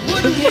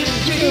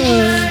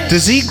it!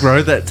 Does he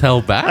grow that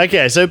tail back?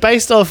 Okay, so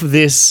based off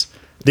these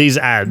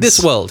ads,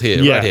 This world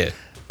here, yeah, right here.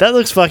 that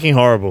looks fucking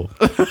horrible.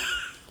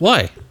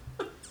 Why?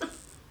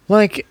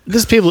 Like,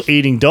 there's people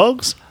eating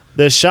dogs.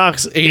 There's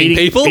sharks Eating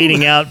people?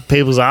 eating out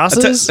people's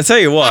asses. I tell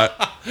you what.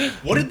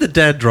 What did the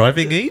dad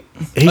driving eat?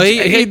 He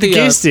ate ate the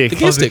gear stick. The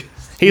gear stick.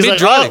 He's like,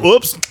 Mid-driving. "Oh,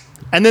 whoops."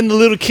 And then the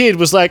little kid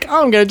was like,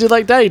 "Oh, I'm going to do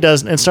like Daddy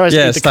does," and starts to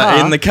Yeah, eat the car.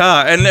 in the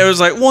car. And it was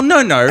like, well,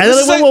 no. they're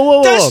This like, is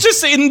whoa. That's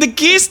just in the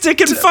gear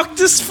stick and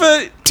fucked us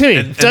for.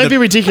 Timmy, don't be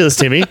ridiculous,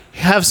 Timmy.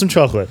 Have some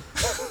chocolate.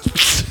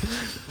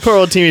 Poor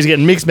old Timmy's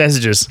getting mixed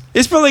messages.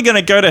 It's probably going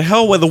to go to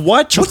hell where the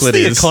white What's chocolate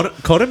the is.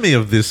 economy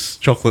of this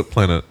chocolate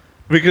planet?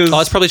 Because Oh,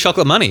 it's probably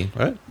chocolate money,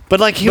 right? But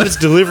like he was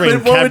delivering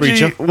Then why, Cadbury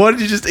chocolate. why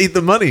did you just eat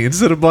the money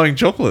instead of buying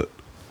chocolate?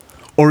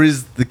 Or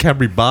is the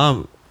Cadbury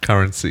bar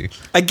currency?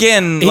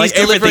 Again, He's like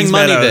delivering everything's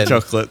money made out then. of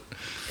chocolate.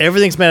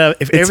 Everything's made out.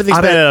 If everything's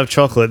utter- made out of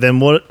chocolate, then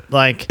what?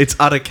 Like, It's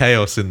utter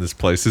chaos in this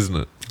place, isn't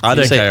it?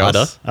 Utter You say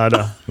chaos.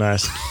 udder?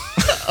 nice.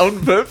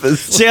 On purpose.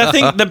 See, I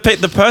think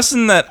the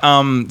person that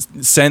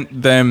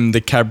sent them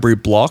the Cadbury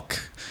block,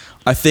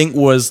 I think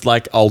was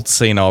like old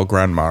senile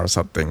grandma or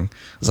something.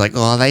 It's like,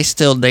 oh, they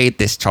still need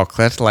this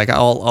chocolate. Like,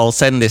 I'll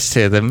send this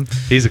to them.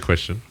 Here's a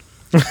question.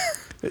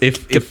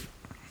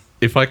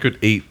 if I could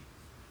eat,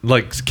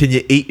 like, can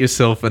you eat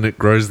yourself and it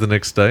grows the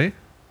next day?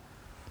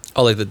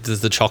 Oh, like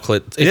does the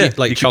chocolate? If Yeah, you,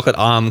 like you could- chocolate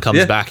arm comes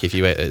Yeah. back if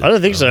you eat it. I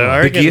don't think so. I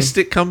The reckon. gear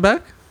stick come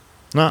back?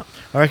 No,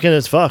 I reckon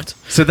it's fucked.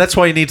 So that's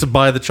why you need to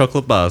buy the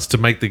chocolate bars to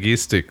make the gear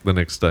stick the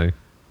next day.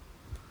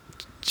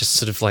 Just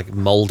sort of like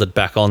molded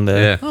back on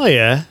there. Yeah. Oh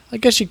yeah, I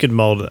guess you could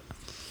mold it.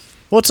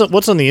 What's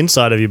on the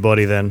inside of your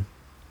body then?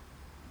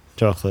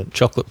 Chocolate.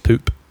 Chocolate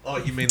poop. Oh,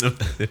 you mean the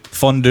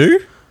Fondue?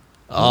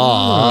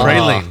 Oh,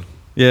 praline?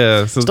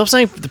 Yeah. So Stop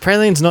saying the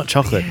praline's not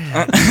chocolate.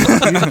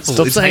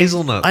 Stop It's saying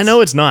hazelnuts. I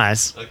know it's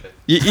nice.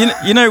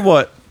 you know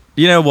what?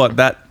 You know what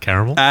that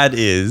Caramel? ad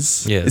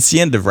is? Yes. It's the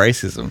end of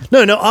racism.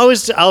 No, I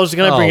was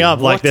going to bring Oh,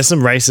 up like what? there's some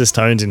racist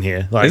tones in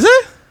here. Like, Is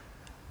it?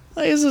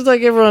 Like, this is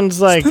like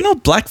everyone's like, They're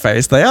not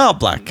blackface. They are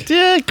black.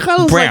 yeah,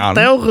 kind of Brown. like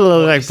they all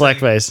look like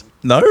blackface.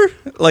 No?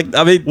 Like,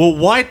 I mean, Well,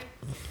 white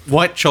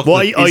chocolate.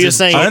 What? Oh, you're isn't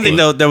saying I don't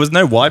think there was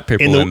no white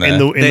people in in, the there. in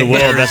the Their world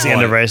hair that's is the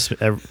end of white. race.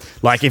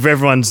 Like if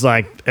everyone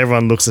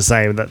looks the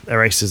same, that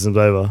racism's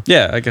over.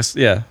 Yeah, I guess,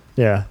 yeah.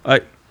 Yeah,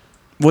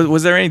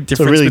 Was there any it's a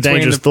difference really between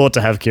dangerous thought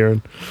to have,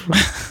 Kieran.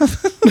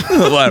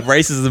 what,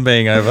 racism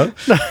being over?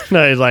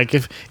 No, like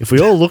if we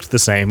all looked the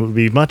same, it would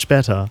be much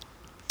better.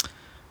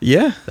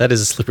 Yeah. that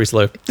is a slippery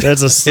slope.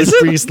 That's a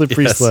slippery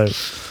Yes. slope.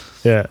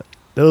 Yeah,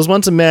 there was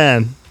once a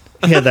man.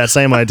 He had that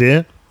same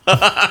idea.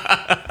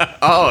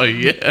 Oh,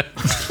 yeah.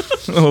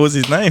 What was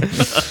his name?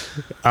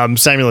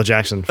 Samuel L.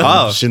 Jackson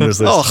from Schindler's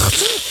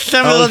List.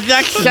 Samuel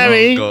Jackson.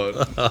 Sammy.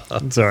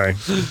 God. Sorry,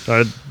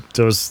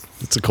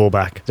 it's a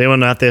callback. Does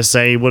anyone out there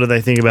say what do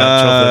they think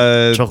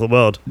about Chocolate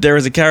World? There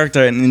is a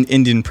character, an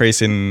Indian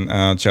priest in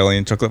Charlie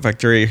and Chocolate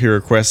Factory, who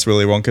requests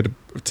Willy Wonka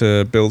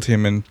to build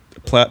him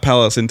a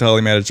palace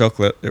entirely made of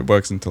chocolate. It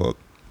works until it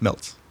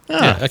melts.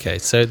 Yeah. Okay.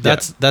 So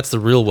that's the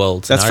real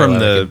world. That's scenario,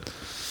 from I the reckon.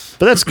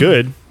 But that's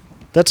good.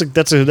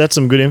 That's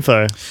some good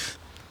info.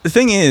 The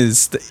thing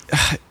is,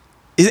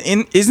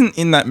 isn't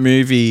in that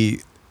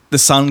movie the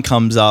sun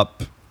comes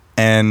up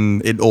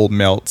and it all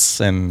melts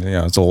and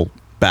it's all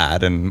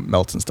bad and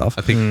melts and stuff.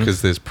 I think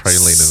because there's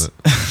praline in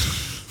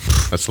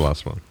it. That's the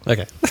last one.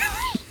 Okay.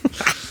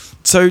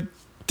 So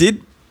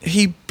did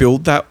he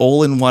build that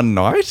all in one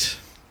night?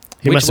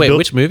 He must have built,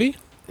 Which movie?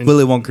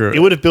 Willy Wonka. He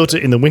would have built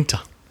it in the winter.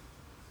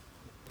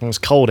 When it was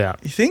cold out.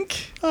 You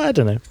think? I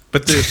don't know.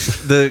 But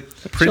the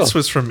prince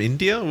was from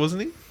India,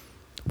 wasn't he?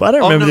 But I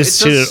don't remember no, this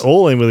it shit does- at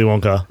all in Willy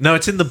Wonka. No,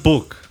 it's in the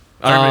book.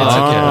 I Oh, remember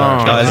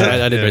okay. Oh, is it? I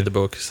didn't Yeah. read the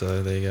book,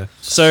 so there you go.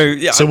 So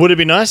yeah. So would it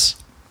be nice?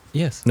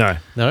 Yes. No.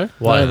 No?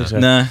 Why? I don't think so.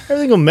 no.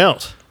 Everything will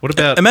melt. What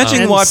about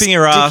Imagine And wiping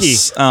your sticky.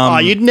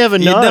 ass. You'd never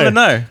know. You'd never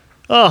know.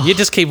 Oh, You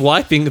just keep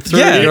wiping through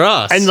Yeah. your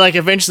ass. and like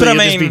eventually But I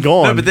it'll just be mean-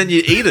 gone. No, but then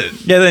you eat it.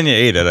 Yeah, then you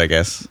eat it. I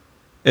guess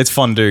it's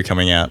fondue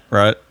coming out,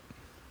 right?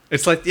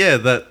 It's like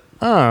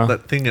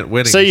that thing at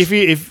weddings. So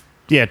if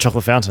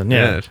chocolate fountain,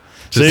 yeah.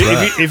 So Just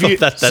that. if you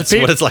that's so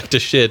what it's like to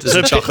shit. It's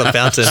a chocolate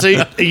fountain. So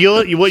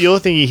what you're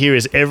thinking here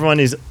is everyone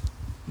is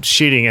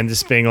shitting and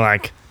just being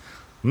like,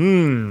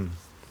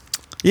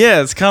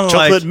 Yeah, it's kind of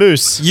chocolate like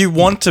mousse. you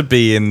want to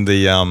be in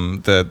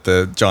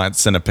the giant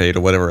centipede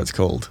or whatever it's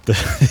called.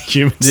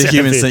 Human The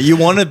human centipede. centipede. You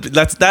want to.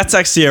 That's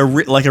actually a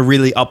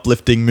really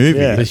uplifting movie.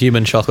 Yeah. The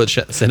human chocolate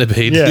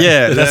centipede. Yeah.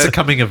 Yeah, that's a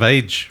coming of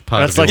age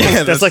part That's of like it.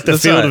 Yeah, that's like the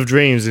that's field right. of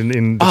dreams in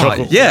the Oh,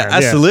 chocolate. yeah,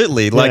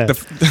 absolutely. Like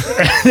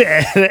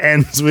Yeah. And it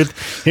ends with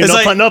him It's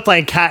like- not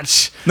playing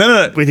catch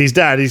no. with his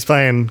dad. He's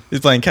playing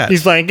Catch.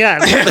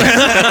 catch.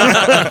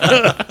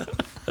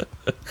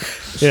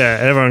 Yeah,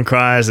 and everyone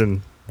cries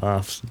and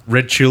laughs.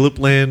 Red Tulip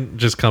Land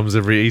just comes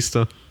every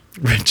Easter.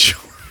 Red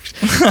George.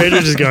 They're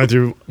just going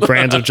through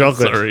brands of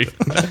chocolate.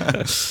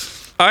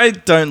 Sorry. I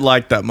don't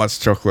like that much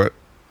chocolate.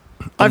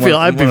 I feel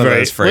I'd be one of very.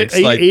 those freaks, Are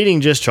you like-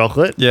 eating just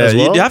chocolate? Yeah, as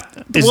well? you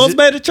have. The Is world's it-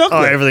 made of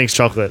chocolate. Oh, everything's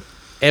chocolate.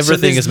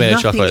 Everything there's is made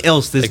of nothing chocolate.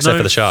 else. There's except no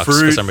for the sharks for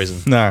fruit. some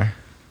reason. No.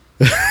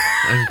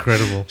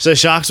 Incredible. So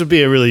sharks would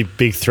be a really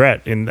big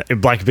threat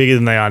like bigger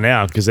than they are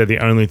now because they're the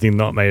only thing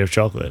not made of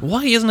chocolate.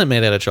 Why isn't it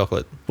made out of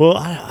chocolate? Well,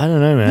 I don't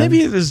know, man.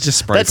 Maybe it was just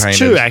spray that's painted.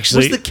 true.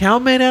 Actually, Was the cow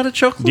made out of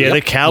chocolate? yeah,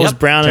 the cow was Yep.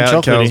 brown and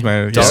Cow's chocolatey.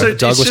 made. Dog- So Yeah.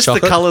 it's Doug was just the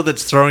chocolate? color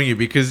that's throwing you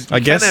because you I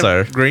guess can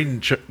have so.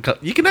 green.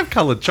 You can have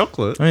colored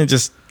chocolate. I mean,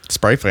 just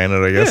spray paint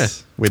it. I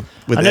guess with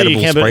I know edible you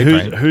can, but spray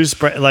paint. who's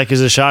spray, like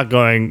is a shark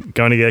going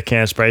to get a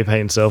can of spray paint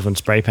himself and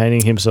spray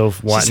painting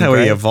himself white Is and how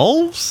he grey?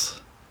 evolves.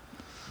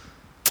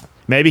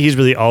 Maybe he's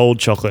really old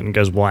chocolate and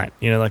goes white.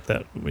 You know, like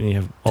that when you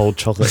have old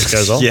chocolate that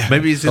goes off. Yeah.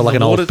 Maybe he's Or in like the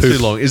an old water too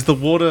poop. long. Is the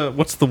water?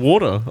 What's the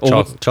water? Or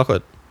what's-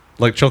 Chocolate.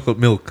 like chocolate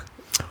milk.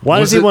 Why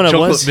Was does he it want to?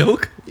 chocolate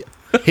milk?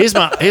 Here's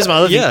my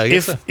other thing. Yeah, I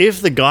guess so.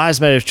 If the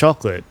guy's made of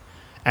chocolate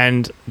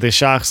and the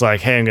shark's like,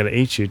 "Hey, I'm going to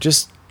eat you,"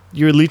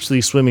 you're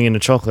literally swimming in a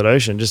chocolate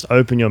ocean. Just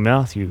open your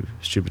mouth, you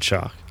stupid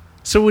shark.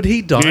 So would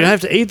he die? You don't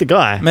have to eat the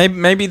guy.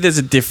 Maybe there's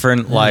a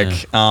different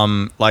like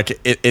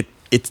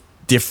it's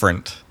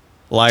different.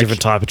 Like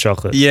Different type of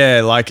chocolate.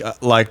 yeah,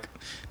 like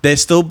there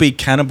still be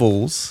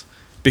cannibals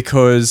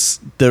because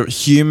the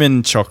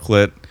human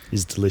chocolate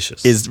Is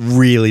delicious. is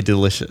really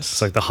delicious.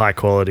 It's like the high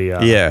quality.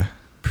 yeah.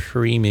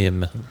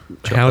 Premium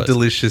chocolate. How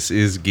delicious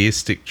is gear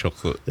stick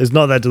chocolate? It's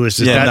not that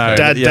delicious. Yeah, no,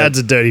 yeah. Dad's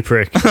a dirty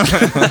prick.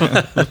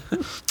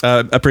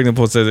 A pregnant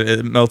port said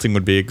that melting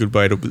would be a good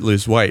way to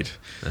lose weight.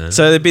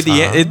 So it'd be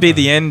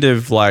the end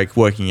of like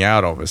working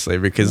out, obviously,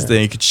 because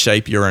then you could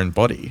shape your own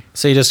body.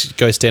 So you just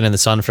go stand in the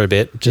sun for a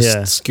bit, just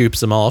Yeah. scoops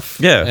them off.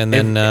 Yeah. And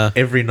then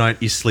Every night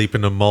you sleep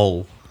in a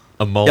mole.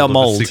 A mold. Yeah, of a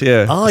mold. six-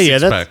 Yeah. Oh yeah,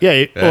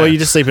 six-pack. Or you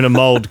just sleep in a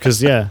mold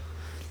because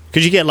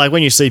you get like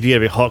when you sleep you get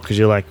a bit hot because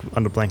you're like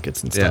under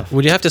blankets and Yeah. stuff.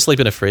 would you have to sleep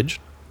in a fridge?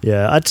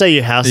 Yeah, I'd say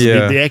your house,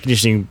 Yeah. the air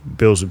conditioning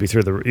bills would be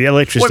through the Well, I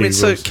electricity. mean,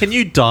 so bills. can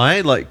you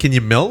die? Like, can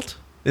you melt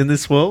in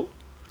this world?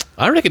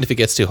 I reckon if it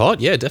gets too hot,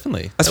 yeah,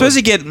 definitely. I suppose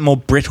you get more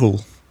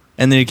brittle,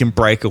 and then you can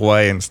break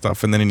away and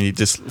stuff, and then you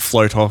just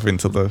float off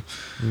into the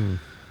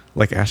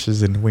like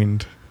ashes in the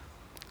wind.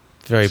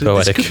 Very So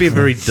poetic. this could be a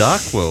very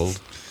dark world.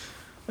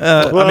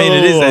 I mean,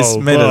 it is Whoa, it's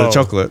made out whoa. of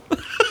chocolate.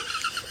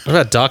 What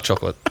about dark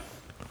chocolate?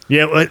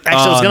 Yeah, well, actually,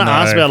 I was Oh, going to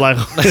ask no. about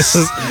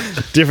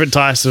like different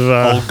types of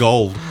Old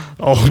gold.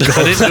 old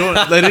They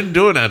gold. didn't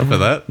do an ad for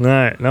that.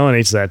 No one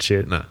eats that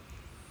shit. No.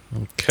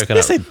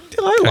 Coconut. I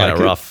like Kind of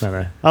it. rough.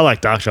 No. I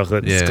like dark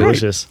chocolate. It's Yeah.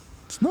 delicious.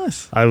 It's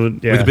nice. I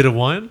would, yeah. With a bit of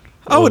wine?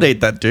 I would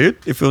eat that, dude,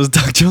 if it was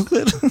dark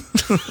chocolate.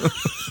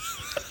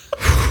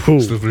 Ooh.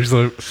 Slippery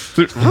slope.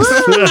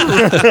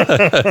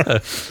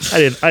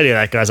 I did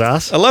that guy's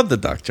ass. I love the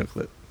dark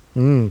chocolate.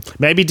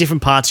 Maybe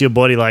different parts of your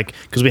body, like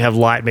because we have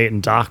light meat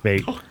and dark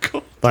meat. Oh,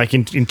 God. Like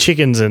in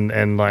chickens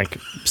and like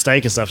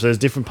steak and stuff. So there's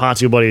different parts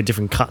of your body with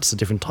different cuts of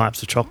different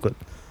types of chocolate.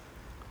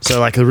 So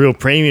like the real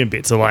premium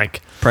bits are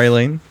like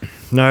Praline.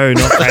 no,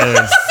 not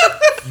praline.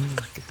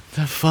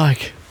 The fuck.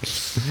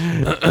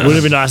 Wouldn't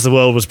it be nice if the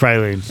world was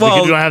praline?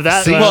 Well, do I have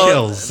that?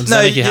 seashells. Does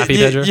that make you happy,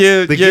 Pedro?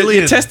 your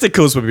Gillian.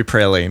 testicles would be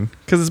praline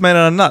because it's made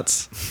out of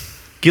nuts.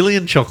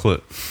 Gillian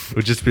chocolate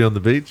would just be on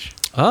the beach.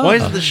 Ah. Why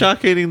isn't the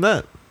shark eating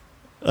that?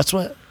 That's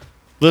what.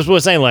 That's what we're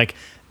saying. Like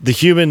the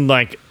human,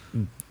 like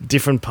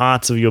different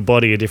parts of your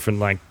body are different.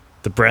 Like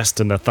the breast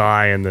and the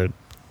thigh and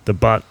the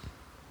butt.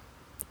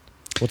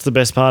 What's the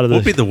best part of What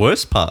would be the the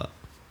worst part?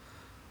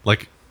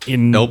 Like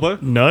in elbow?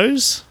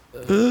 nose?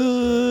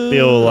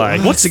 Feel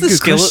like What's a the good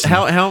skeleton?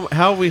 question.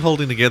 How are we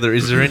holding together?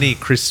 Is there any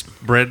crisp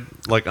bread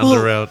like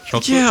under our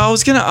chocolate? Yeah, I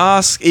was gonna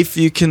ask if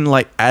you can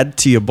like add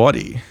to your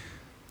body.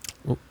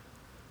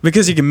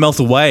 Because you can melt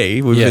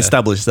away, we've Yeah.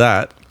 established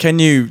that. Can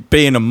you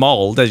be in a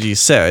mold, as you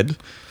said,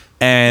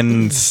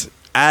 and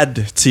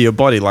add to your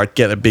body, like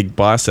get a big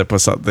bicep or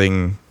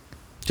something?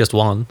 Just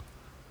one.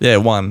 Yeah,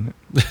 one.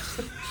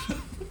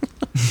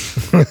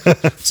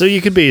 so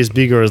you could be as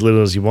big or as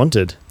little as you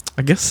wanted.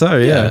 I guess so.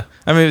 Yeah. Yeah.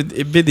 I mean,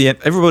 it'd be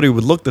everybody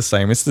would look the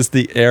same. It's just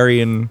the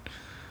Aryan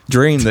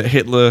dream that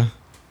Hitler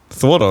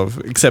thought of,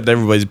 except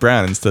everybody's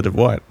brown instead of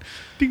white.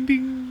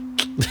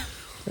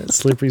 That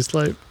slippery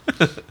slope.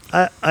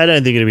 I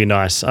don't think it'd be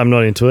nice. I'm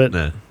not into it.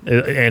 No.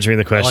 Answering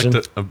the I question.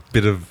 liked a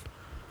bit of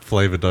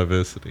flavor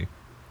diversity.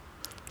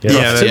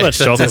 Yeah, too much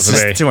chocolate That's for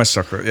just me. too much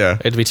chocolate. Yeah.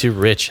 It'd be too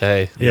rich,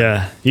 hey.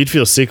 Yeah, you'd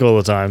feel sick all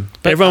the time.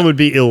 Everyone would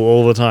be ill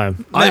all the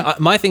time.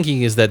 My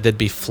thinking is that there'd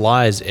be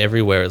flies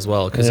everywhere as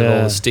well because of all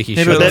Yeah. the sticky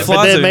Yeah, sugar.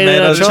 But they're made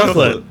out of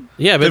chocolate.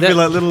 Yeah, but They'd be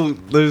that,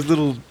 like those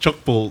little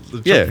chalk ball,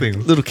 the Yeah. chalk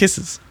things. Little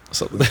kisses.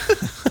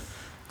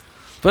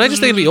 but I just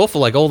think it'd be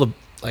awful, like all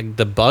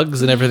the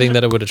bugs and everything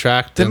that it would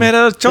attract. They're and- made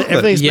out of chocolate.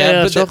 Everything's made out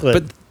of but chocolate.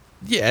 but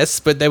yes,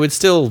 but they would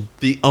still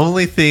The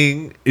only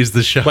thing is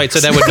the sharks. wait.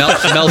 So they would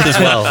melt as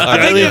well. All I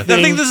right, think, yeah.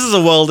 I think this is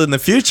a world in the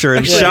future,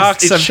 and Actually,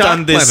 sharks it's have Shark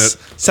done this.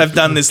 Have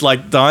done this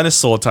like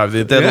dinosaur type.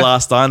 They're the Yeah.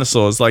 last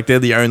dinosaurs. Like they're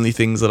the only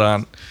things that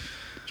aren't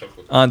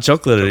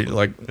chocolatey.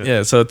 Like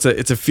yeah, so it's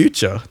a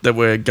future that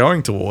we're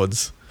going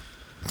towards.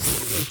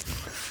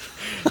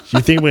 You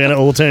think we're going to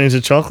all turn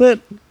into chocolate?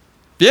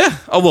 Yeah.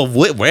 Oh well,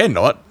 we're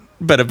not,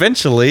 but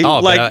eventually, Oh,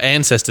 like but our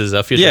ancestors,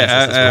 our future yeah,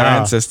 ancestors. our Wow.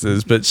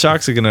 ancestors. But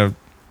sharks are gonna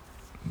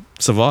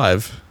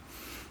survive.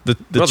 The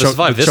Well, they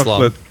survived this long.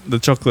 chocolate. The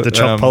chocolate.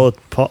 The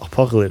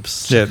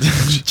apocalypse. yeah.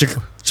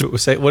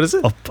 Say, what is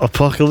it?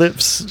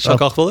 Apocalypse?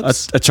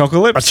 Chococalypse? a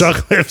chocolate. A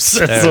chocolate. That's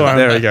the There, one.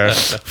 there we go.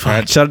 All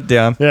right, shut it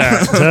down.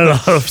 Yeah, turn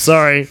it off.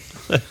 Sorry.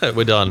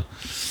 We're done.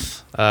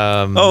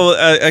 Oh,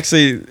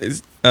 actually,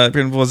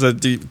 was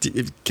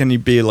can you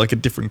be like a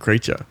different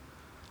creature?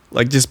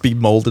 Like just be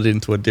molded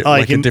into a, you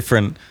like a can-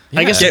 different.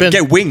 I guess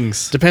Get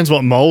wings. depends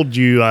what mold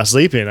you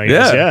sleep in. I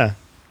guess. Yeah.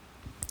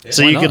 Yeah.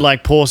 So Why you not? could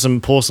like pour some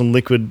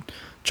liquid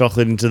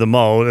chocolate into the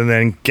mold and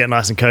then get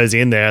nice and cozy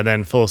in there and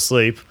then fall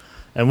asleep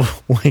and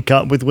wake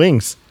up with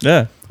wings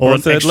Yeah, or a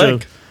an third extra-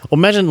 leg. Or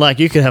imagine like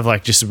you could have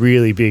like just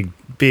really big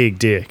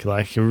dick,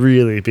 like a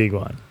really big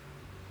one,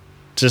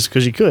 just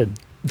because you could.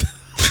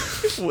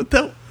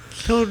 that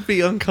would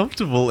be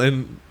uncomfortable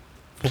and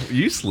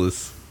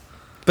useless.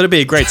 But it'd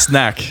be a great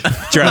snack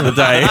throughout the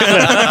day.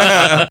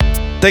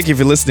 Thank you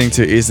for listening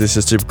to Is This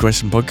a Stupid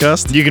Question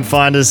podcast. You can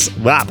find us.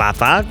 You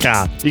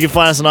can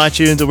find us on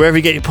iTunes or wherever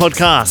you get your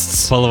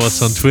podcasts. Follow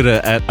us on Twitter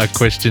at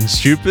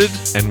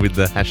 @questionstupid and with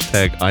the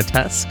hashtag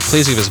 #ITask.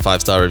 Please give us a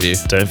 5-star review.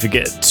 Don't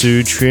forget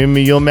to trim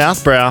your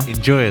mouth brow.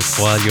 Enjoy us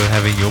while you're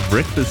having your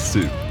breakfast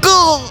soup.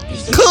 Cool.